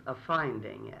hopes of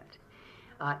finding it.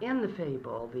 In the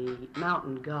fable, the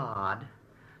mountain god,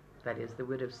 that is the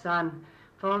widow's son,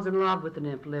 falls in love with the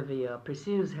nymph Livia,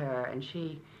 pursues her, and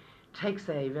she takes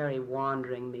a very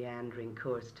wandering, meandering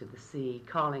course to the sea,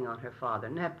 calling on her father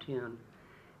Neptune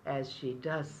as she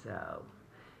does so.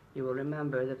 You will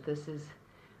remember that this is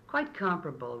quite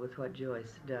comparable with what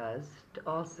Joyce does.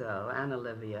 Also, Anna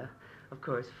Livia, of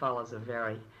course, follows a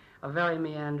very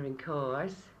meandering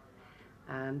course,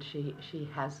 and she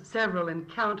has several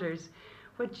encounters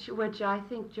which I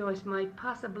think Joyce might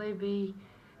possibly be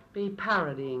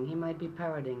parodying. He might be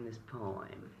parodying this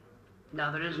poem. Now,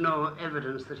 there is no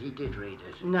evidence that he did read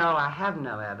it. No, I have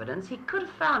no evidence. He could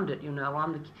have found it,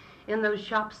 in those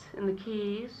shops in the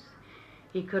Keys.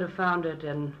 He could have found it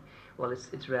in, well,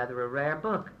 it's rather a rare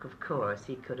book, of course.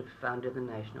 He could have found it in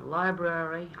the National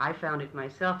Library. I found it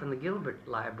myself in the Gilbert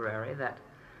Library, that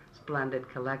splendid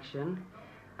collection.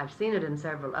 I've seen it in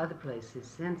several other places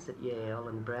since, at Yale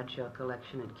and Bradshaw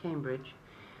Collection at Cambridge.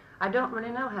 I don't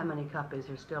really know how many copies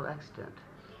are still extant.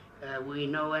 We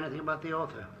know anything about the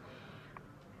author?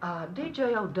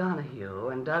 D.J. O'Donoghue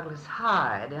and Douglas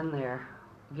Hyde, in their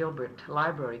Gilbert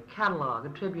Library catalog,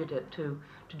 attribute it to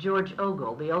George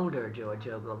Ogle, the older George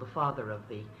Ogle, the father of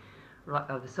the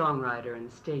songwriter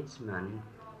and statesman.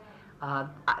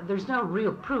 There's no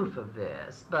real proof of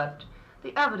this, but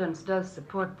the evidence does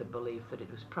support the belief that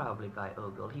it was probably by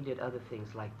Ogle. He did other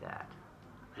things like that.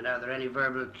 And are there any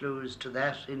verbal clues to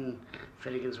that in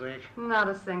Finnegan's Wake? Not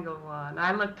a single one.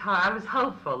 I looked hard. I was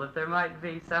hopeful that there might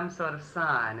be some sort of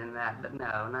sign in that, but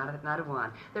no, not a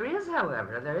one. There is,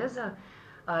 however,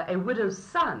 a widow's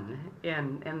son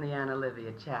in the Anna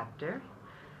Livia chapter,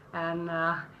 and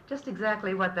just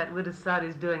exactly what that widow's son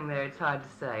is doing there, it's hard to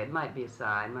say. It might be a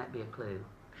sign, might be a clue.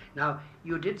 Now,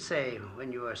 you did say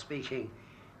when you were speaking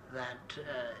that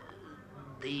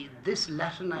this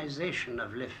Latinization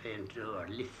of Lithe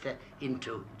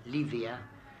into Livia,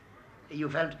 you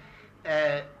felt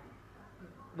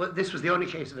well, this was the only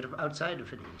case of it outside of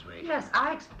Finian's Wake. Yes,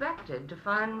 I expected to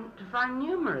find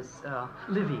numerous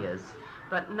Livias,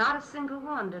 but not a single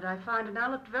one did I find, and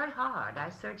I looked very hard. I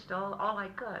searched all I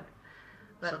could,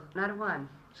 but not a one.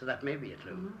 So that may be a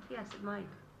clue. Mm-hmm. Yes, it might.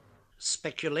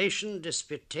 Speculation,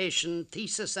 disputation,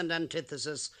 thesis and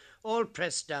antithesis, all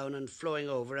pressed down and flowing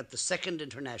over at the Second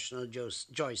International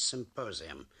Joyce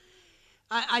Symposium.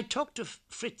 I talked to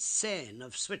Fritz Sehn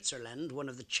of Switzerland, one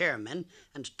of the chairmen,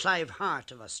 and Clive Hart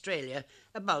of Australia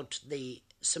about the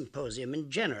symposium in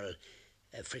general.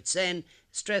 Fritz Sehn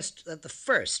stressed that the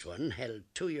first one, held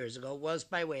 2 years ago, was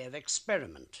by way of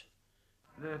experiment.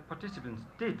 The participants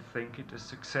did think it a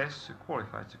success, a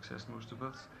qualified success, most of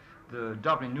us. The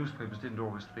Dublin newspapers didn't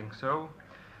always think so,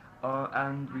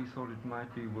 and we thought it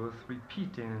might be worth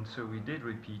repeating, and so we did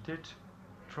repeat it,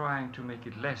 trying to make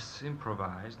it less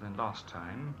improvised than last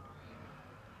time.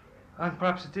 And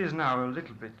perhaps it is now a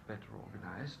little bit better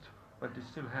organized, but it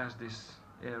still has this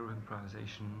air of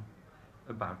improvisation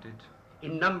about it.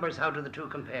 In numbers, how do the two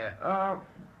compare?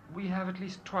 We have at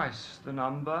least twice the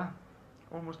number,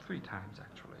 almost 3 times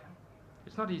actually.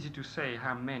 It's not easy to say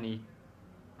how many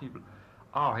people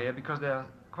are here because there are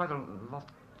quite a lot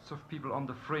of people on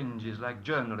the fringes, like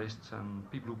journalists and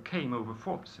people who came over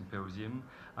for the symposium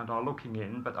and are looking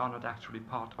in but are not actually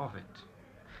part of it.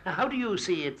 Now, how do you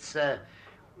see its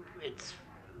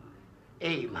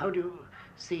aim? How do you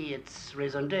see its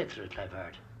raison d'etre, Clive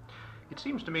Hart? It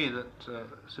seems to me that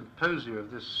symposia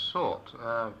of this sort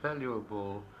are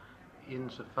valuable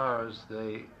insofar as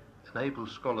they enable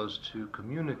scholars to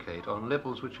communicate on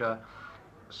levels which are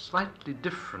slightly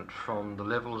different from the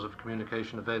levels of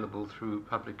communication available through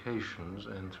publications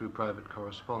and through private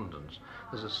correspondence.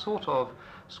 There's a sort of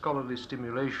scholarly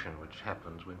stimulation which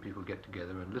happens when people get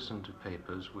together and listen to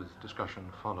papers with discussion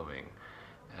following.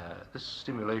 This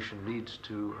stimulation leads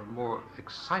to a more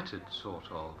excited sort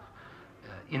of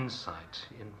insight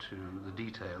into the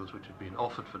details which have been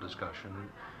offered for discussion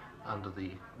under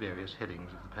the various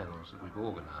headings of the panels that we've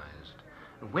organized.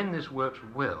 And when this works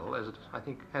well, as it I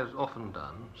think has often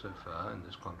done so far in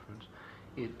this conference,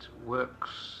 it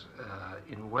works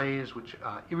in ways which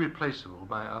are irreplaceable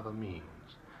by other means.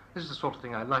 This is the sort of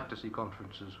thing I like to see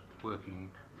conferences working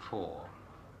for.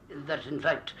 That, in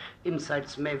fact,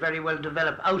 insights may very well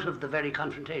develop out of the very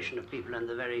confrontation of people and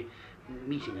the very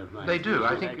meeting of minds. They do.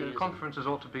 I think conferences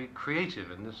ought to be creative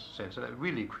in this sense, and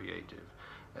really creative.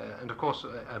 And of course,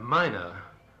 a minor,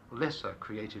 lesser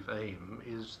creative aim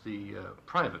is the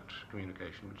private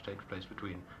communication which takes place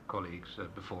between colleagues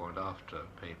before and after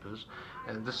papers.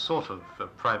 And this sort of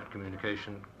private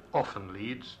communication often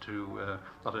leads to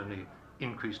not only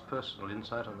increased personal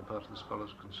insight on the part of the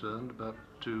scholars concerned, but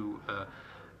to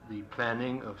the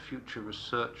planning of future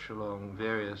research along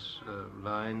various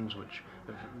lines which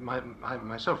I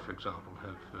myself, for example,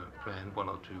 have planned 1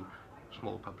 or 2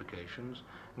 small publications,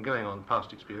 and going on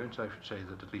past experience, I should say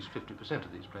that at least 50%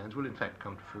 of these plans will in fact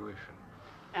come to fruition.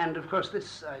 And of course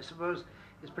this, I suppose,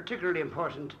 is particularly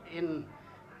important in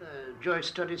Joyce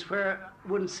studies, where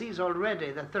one sees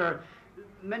already that there are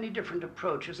many different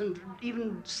approaches and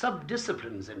even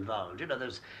sub-disciplines involved. You know,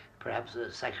 there's perhaps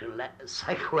a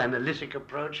psychoanalytic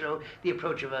approach, or the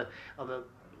approach of a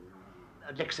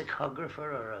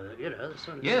lexicographer, or a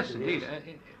sort of... Yes, indeed.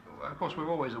 Of course, we're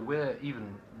always aware,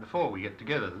 even before we get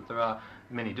together, that there are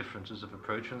many differences of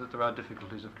approach and that there are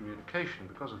difficulties of communication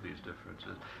because of these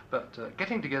differences. But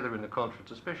getting together in a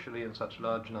conference, especially in such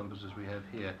large numbers as we have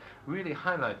here, really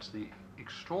highlights the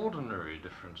extraordinary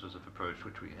differences of approach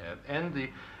which we have and the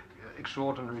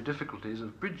extraordinary difficulties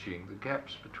of bridging the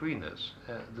gaps between us.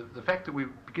 The fact that we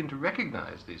begin to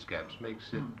recognize these gaps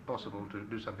makes it possible to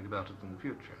do something about it in the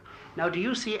future. Now, do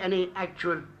you see any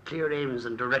actual clear aims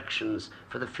and directions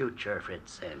for the future,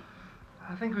 Fritz?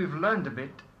 I think we've learned a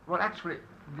bit. Well, actually,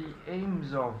 the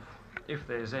aims of, if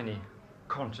there's any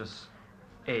conscious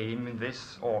aim in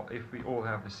this, or if we all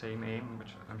have the same aim, which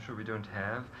I'm sure we don't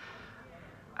have,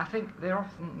 I think they're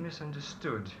often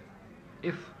misunderstood.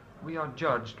 If we are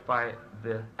judged by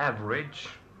the average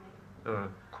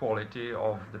quality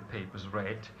of the papers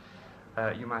read,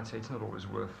 you might say it's not always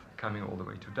worth coming all the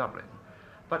way to Dublin.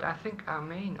 But I think our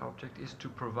main object is to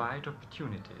provide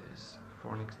opportunities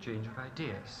for an exchange of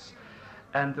ideas.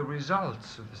 And the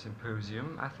results of the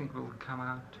symposium, I think, will come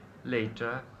out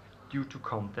later due to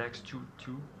context, due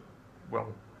to,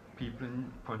 well, people in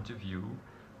point of view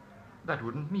that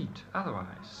wouldn't meet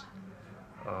otherwise.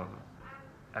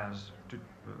 As to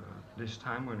this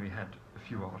time when we had a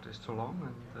few artists along,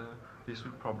 and this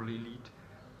will probably lead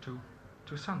to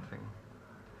something.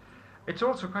 It's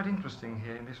also quite interesting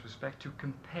here in this respect to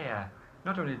compare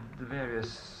not only the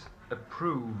various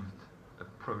approved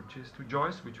approaches to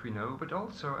Joyce, which we know, but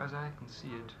also, as I can see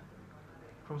it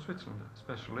from Switzerland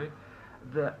especially,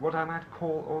 what I might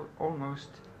call almost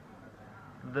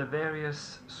the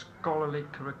various scholarly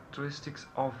characteristics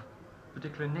of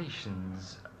particular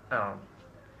nations.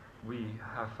 We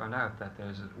have found out that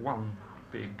there's one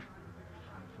big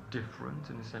difference,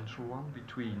 an essential one,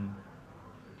 between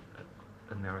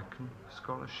American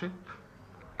scholarship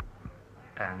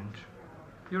and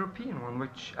European one,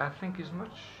 which I think is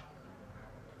much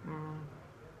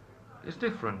is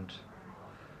different.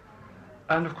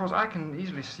 And of course I can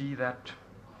easily see that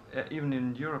even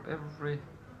in Europe every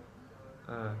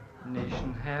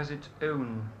nation has its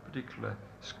own particular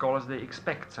scholars. They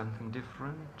expect something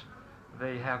different.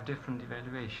 They have different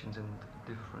evaluations and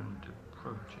different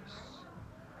approaches.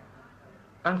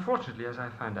 Unfortunately, as I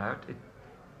found out,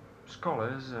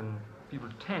 scholars and people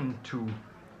tend to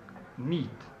meet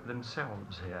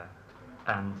themselves here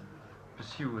and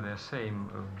pursue their same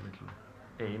own little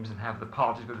aims and have the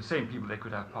parties with the same people they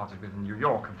could have parties with in New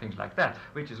York and things like that,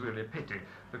 which is really a pity,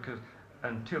 because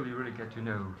until you really get to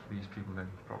know these people, then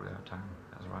probably our time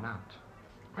has run out.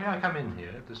 May I come in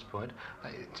here at this point?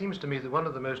 It seems to me that one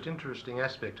of the most interesting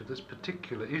aspects of this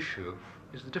particular issue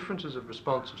is the differences of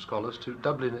response of scholars to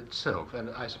Dublin itself, and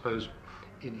I suppose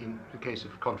in the case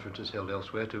of conferences held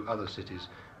elsewhere, to other cities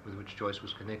with which Joyce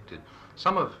was connected.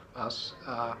 Some of us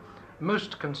are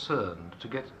most concerned to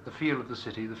get the feel of the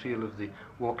city, the feel of the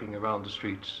walking around the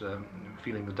streets,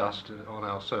 feeling the dust on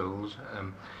our souls,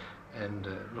 and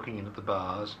looking in at the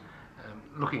bars,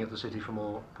 looking at the city from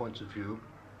all points of view,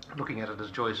 looking at it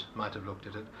as Joyce might have looked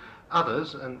at it.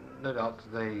 Others, and no doubt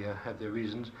they have their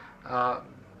reasons, are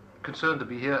concerned to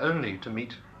be here only to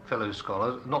meet fellow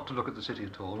scholars, not to look at the city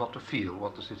at all, not to feel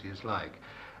what the city is like.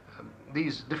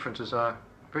 These differences are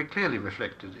very clearly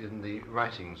reflected in the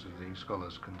writings of the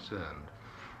scholars concerned.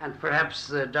 And perhaps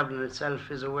Dublin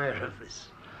itself is aware of this.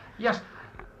 Yes,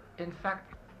 in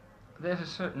fact, there's a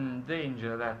certain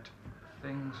danger that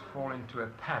things fall into a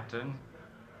pattern.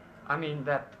 I mean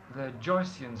that the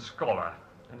Joycean scholar,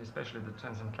 and especially the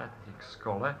transatlantic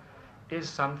scholar, is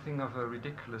something of a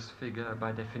ridiculous figure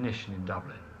by definition in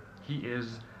Dublin. He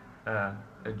is a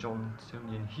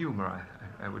Johnsonian humour,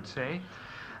 I would say.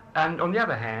 And on the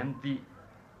other hand,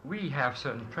 we have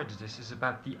certain prejudices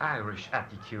about the Irish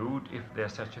attitude, if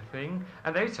there's such a thing,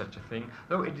 and there is such a thing,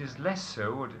 though it is less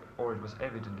so, or it was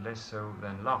evident less so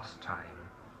than last time.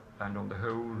 And on the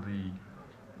whole, the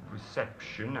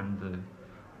reception and the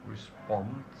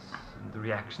response and the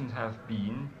reactions have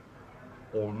been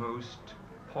almost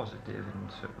positive in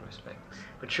certain respects.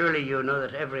 But surely you know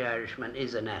that every Irishman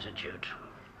is an attitude.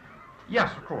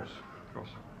 Yes, of course,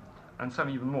 and some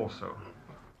even more so.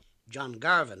 John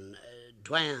Garvin,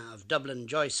 doyen of Dublin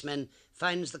Joyce men,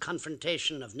 finds the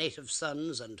confrontation of native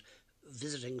sons and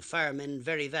visiting firemen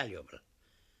very valuable.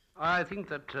 I think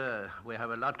that we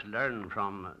have a lot to learn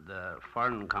from the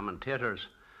foreign commentators,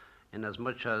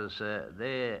 inasmuch as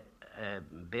they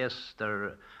base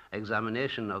their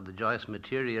examination of the Joyce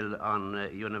material on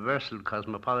universal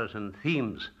cosmopolitan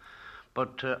themes.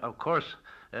 But of course,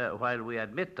 while we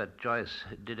admit that Joyce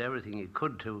did everything he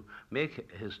could to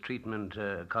make his treatment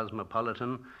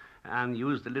cosmopolitan and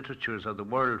use the literatures of the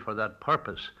world for that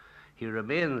purpose, he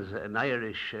remains an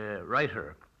Irish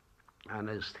writer, and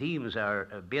his themes are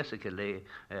basically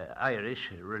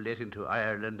Irish, relating to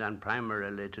Ireland and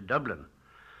primarily to Dublin.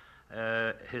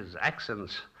 His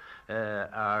accents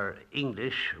are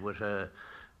English, with a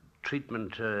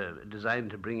treatment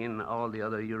designed to bring in all the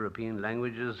other European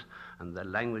languages and the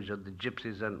language of the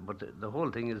gypsies, but the whole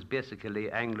thing is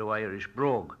basically Anglo-Irish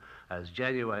brogue, as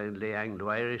genuinely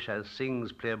Anglo-Irish as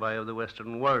Synge's playboy of the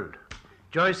Western world.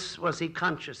 Joyce, was he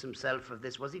conscious himself of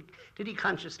this? Did he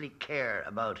consciously care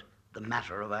about the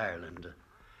matter of Ireland?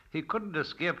 He couldn't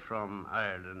escape from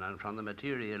Ireland and from the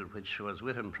material which was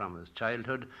with him from his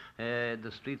childhood,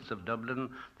 the streets of Dublin,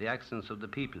 the accents of the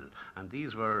people. And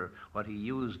these were what he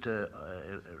used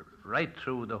right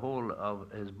through the whole of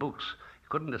his books. He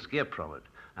couldn't escape from it.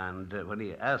 And when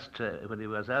he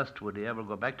was asked would he ever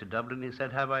go back to Dublin, he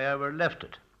said, "Have I ever left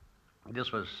it?"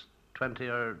 This was 20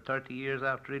 or 30 years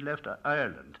after he left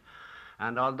Ireland.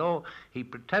 And although he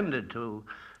pretended to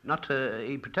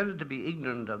be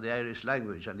ignorant of the Irish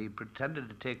language, and he pretended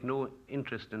to take no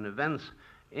interest in events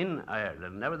in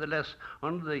Ireland, nevertheless,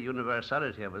 under the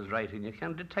universality of his writing, you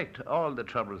can detect all the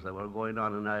troubles that were going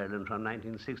on in Ireland from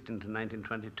 1916 to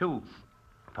 1922.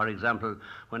 For example,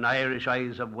 when Irish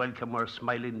eyes of welcome were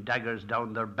smiling daggers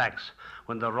down their backs,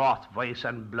 when the wrath, voice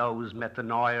and blows met the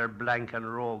Noir blank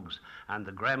and rogues, and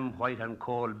the Graham white and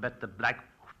cold met the black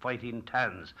fighting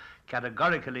tans,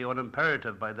 categorically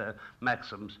unimperative by the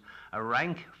maxims, a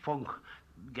rank funk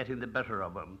getting the better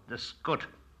of him, the scut,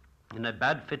 in a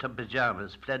bad fit of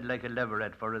pyjamas, fled like a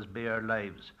leveret for his bare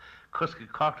lives. Cusky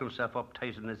corked himself up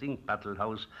tight in his ink battle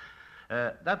house.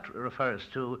 That refers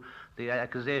to the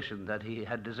accusation that he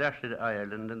had deserted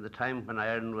Ireland in the time when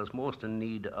Ireland was most in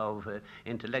need of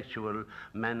intellectual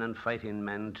men and fighting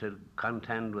men to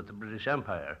contend with the British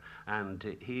Empire.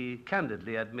 And he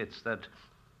candidly admits that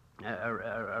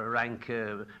a rank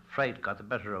fright got the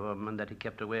better of him and that he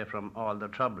kept away from all the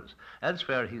troubles.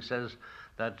 Elsewhere he says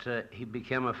that he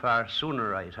became a far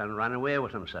soonerite and ran away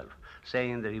with himself,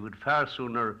 saying that he would far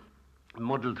sooner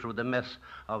muddle through the mess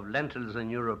of lentils in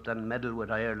Europe than meddle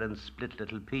with Ireland's split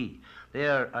little pea.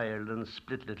 There, Ireland's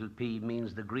split little pea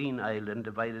means the green island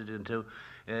divided into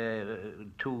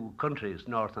two countries,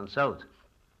 north and south.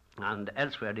 And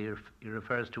elsewhere he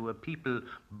refers to a people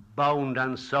bound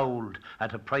and sold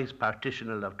at a price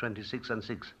partitional of 26 and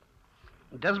 6.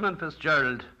 Desmond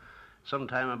Fitzgerald,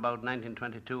 sometime about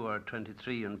 1922 or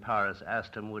 23 in Paris,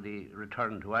 asked him would he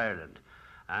return to Ireland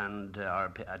and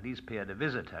or at least pay it a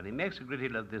visit. And he makes a great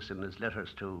deal of this in his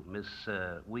letters to Miss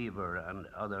Weaver and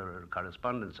other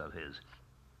correspondence of his.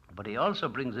 But he also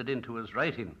brings it into his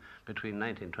writing between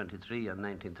 1923 and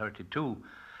 1932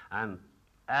 and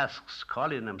asks,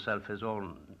 calling himself his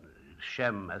own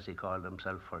Shem, as he called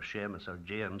himself for Seamus or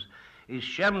James, is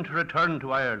Shem to return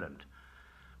to Ireland?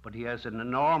 But he has an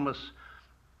enormous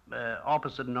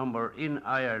opposite number in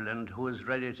Ireland who is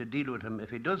ready to deal with him if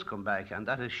he does come back, and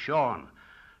that is Sean.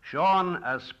 Sean,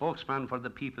 as spokesman for the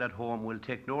people at home, will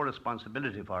take no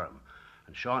responsibility for him.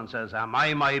 And Sean says, am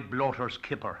I my bloater's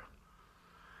kipper?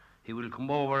 He will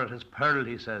come over at his peril,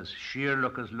 he says, sheer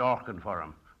look as Larkin for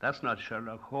him. That's not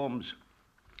Sherlock Holmes.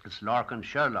 It's Larkin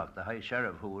Sherlock, the High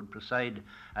Sheriff, who would preside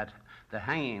at the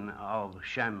hanging of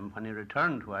Shem when he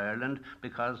returned to Ireland,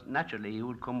 because naturally he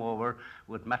would come over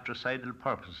with matricidal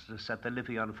purpose to set the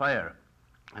Liffey on fire.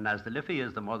 And as the Liffey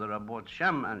is the mother of both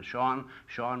Shem and Sean,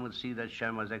 Sean would see that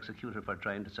Shem was executed for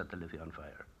trying to set the Liffey on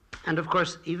fire. And of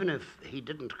course, even if he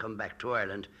didn't come back to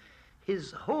Ireland,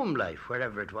 his home life,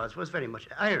 wherever it was very much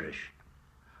Irish.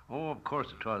 Oh, of course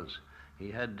it was.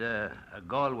 He had a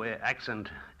Galway accent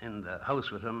in the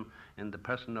house with him in the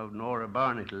person of Nora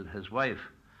Barnacle, his wife.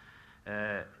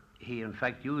 He in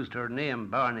fact used her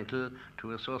name, Barnacle,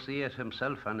 to associate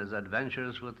himself and his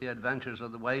adventures with the adventures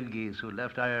of the wild geese who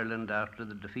left Ireland after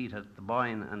the defeat at the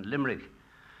Boyne and Limerick.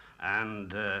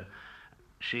 And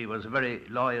she was a very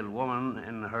loyal woman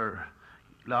in her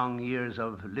long years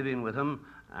of living with him,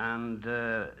 and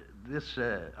this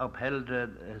upheld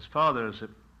his father's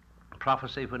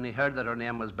prophecy. When he heard that her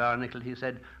name was Barnacle, he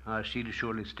said, she'll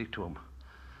surely stick to him.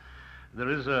 There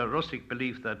is a rustic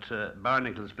belief that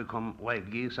barnacles become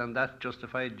wild geese, and that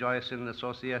justified Joyce in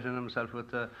associating himself with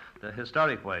the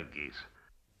historic wild geese.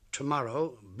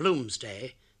 Tomorrow,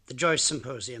 Bloomsday, the Joyce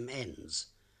Symposium ends.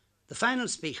 The final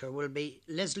speaker will be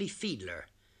Leslie Fiedler,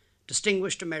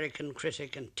 distinguished American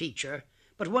critic and teacher,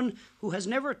 but one who has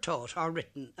never taught or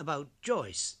written about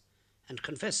Joyce, and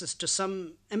confesses to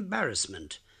some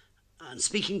embarrassment on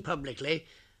speaking publicly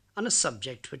on a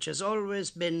subject which has always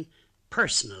been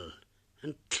personal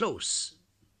and close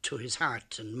to his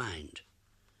heart and mind.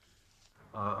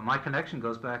 My connection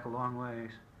goes back a long ways.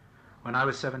 When I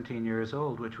was 17 years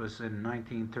old, which was in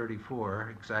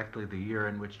 1934, exactly the year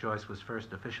in which Joyce was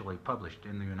first officially published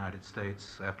in the United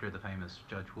States after the famous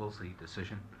Judge Woolsey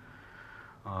decision,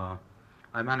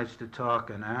 I managed to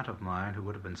talk an aunt of mine, who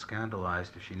would have been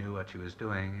scandalized if she knew what she was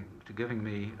doing, to giving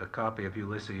me a copy of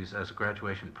Ulysses as a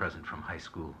graduation present from high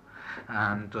school.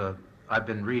 And I've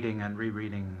been reading and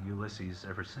rereading Ulysses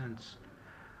ever since.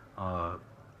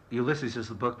 Ulysses is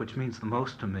the book which means the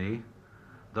most to me,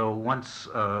 though once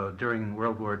during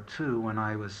World War II, when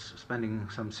I was spending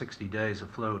some 60 days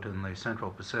afloat in the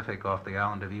Central Pacific off the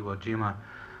island of Iwo Jima,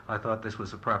 I thought this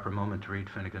was a proper moment to read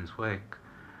Finnegan's Wake.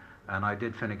 And I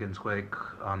did Finnegan's Wake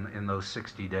in those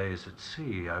 60 days at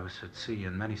sea. I was at sea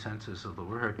in many senses of the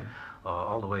word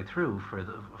all the way through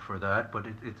for that, but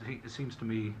it seems to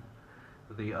me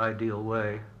the ideal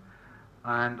way.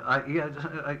 And I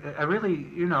really,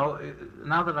 you know,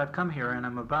 now that I've come here and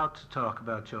I'm about to talk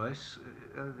about Joyce,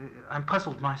 I'm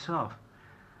puzzled myself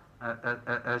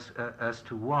as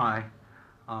to why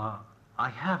I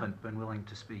haven't been willing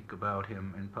to speak about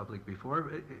him in public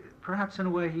before. Perhaps in a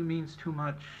way he means too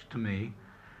much to me.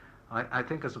 I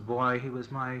think as a boy he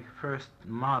was my first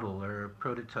model or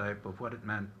prototype of what it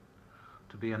meant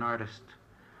to be an artist.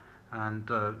 And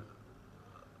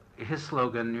his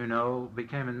slogan, you know,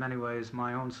 became in many ways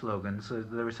my own slogan. So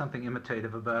there was something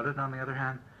imitative about it. On the other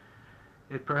hand,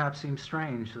 it perhaps seems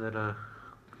strange that a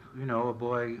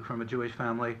boy from a Jewish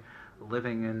family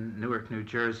living in Newark, New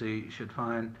Jersey should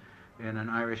find in an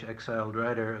Irish exiled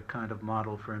writer a kind of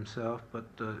model for himself. But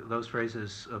those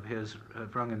phrases of his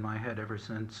have rung in my head ever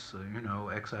since,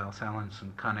 exile, silence,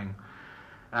 and cunning.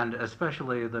 And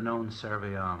especially the non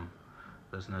serviam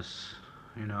business.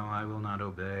 I will not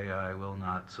obey, I will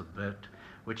not submit,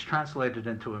 which translated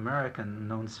into American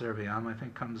non serviam, I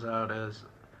think comes out as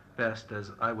best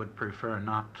as I would prefer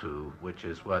not to, which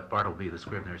is what Bartleby the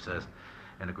Scrivener says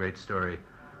in a great story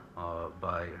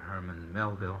by Herman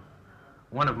Melville.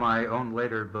 One of my own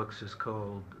later books is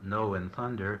called No in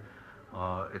Thunder.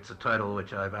 It's a title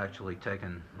which I've actually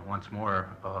taken once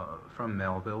more from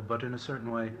Melville, but in a certain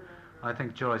way, I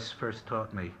think Joyce first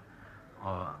taught me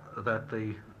that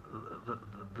the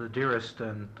dearest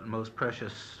and most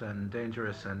precious and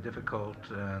dangerous and difficult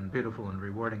and beautiful and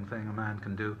rewarding thing a man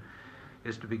can do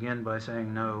is to begin by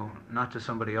saying no, not to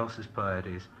somebody else's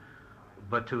pieties,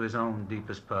 but to his own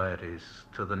deepest pieties,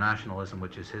 to the nationalism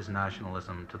which is his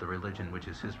nationalism, to the religion which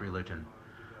is his religion,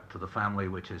 to the family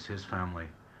which is his family.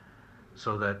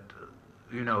 So that,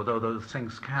 though those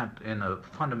things can't in a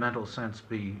fundamental sense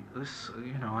be,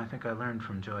 I think I learned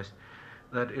from Joyce,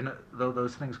 that though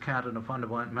those things can't in a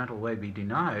fundamental way be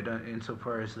denied,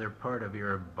 insofar as they're part of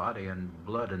your body and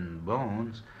blood and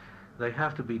bones, they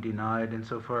have to be denied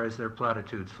insofar as they're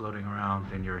platitudes floating around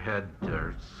in your head,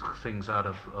 or things out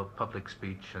of public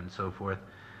speech and so forth,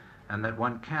 and that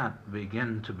one can't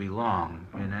begin to belong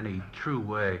in any true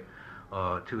way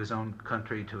to his own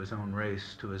country, to his own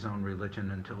race, to his own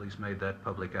religion until he's made that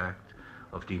public act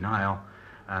of denial,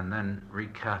 and then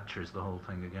recaptures the whole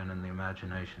thing again in the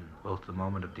imagination, both the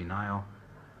moment of denial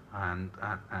and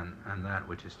that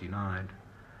which is denied.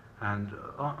 And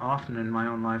often in my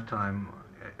own lifetime,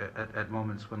 at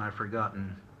moments when I've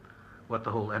forgotten what the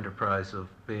whole enterprise of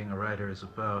being a writer is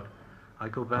about, I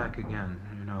go back again,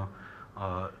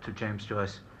 to James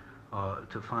Joyce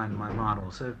to find my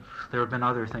models. There have been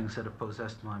other things that have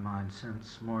possessed my mind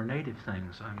since, more native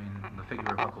things. I mean, the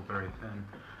figure of Huckleberry Finn,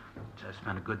 which I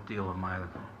spent a good deal of my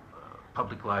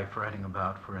public life writing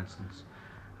about, for instance,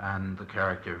 and the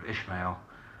character of Ishmael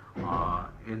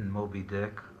in Moby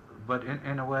Dick. But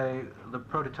in a way, the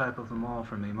prototype of them all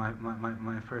for me,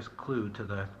 my first clue to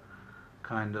that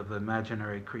kind of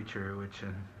imaginary creature which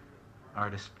an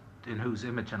artist, in whose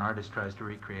image an artist tries to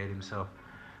recreate himself,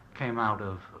 came out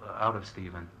of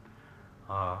Stephen.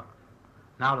 Now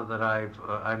that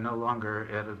I'm no longer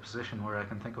at a position where I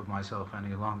can think of myself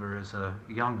any longer as a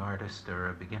young artist or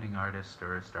a beginning artist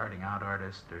or a starting out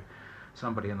artist or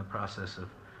somebody in the process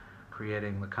of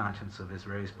creating the conscience of his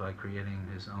race by creating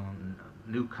his own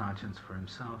new conscience for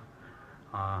himself.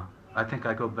 I think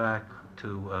I go back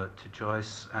to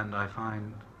Joyce, and I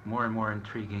find more and more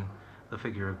intriguing the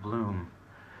figure of Bloom,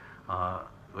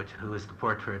 who is the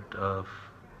portrait of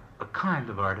a kind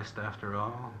of artist, after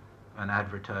all, an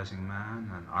advertising man,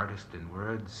 an artist in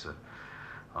words,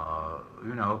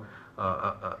 not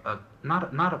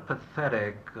a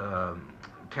pathetic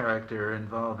character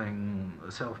involving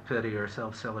self-pity or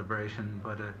self-celebration,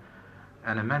 but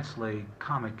an immensely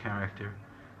comic character,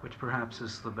 which perhaps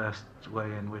is the best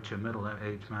way in which a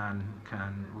middle-aged man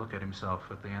can look at himself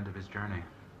at the end of his journey.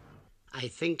 I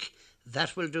think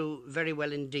that will do very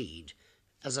well indeed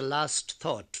as a last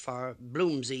thought for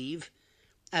Bloom's Eve,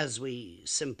 as we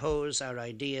sympose our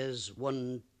ideas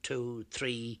 1, 2,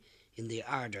 3 in the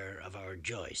ardour of our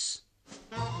Joyce.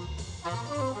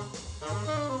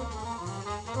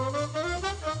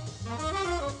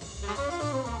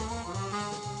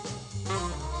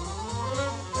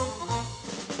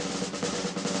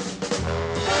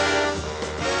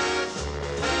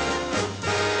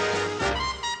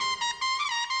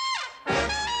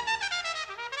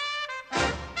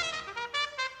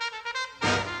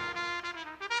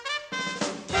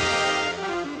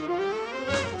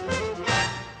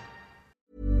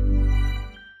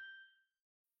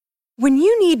 When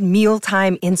you need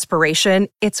mealtime inspiration,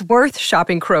 it's worth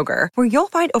shopping Kroger, where you'll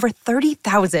find over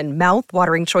 30,000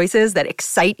 mouth-watering choices that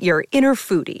excite your inner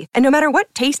foodie. And no matter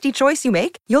what tasty choice you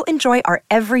make, you'll enjoy our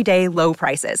everyday low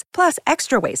prices, plus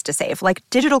extra ways to save, like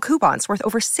digital coupons worth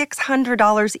over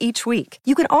 $600 each week.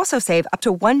 You can also save up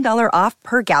to $1 off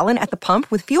per gallon at the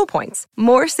pump with fuel points.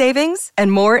 More savings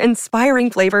and more inspiring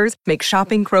flavors make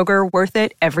shopping Kroger worth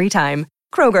it every time.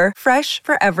 Kroger, fresh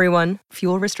for everyone.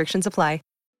 Fuel restrictions apply.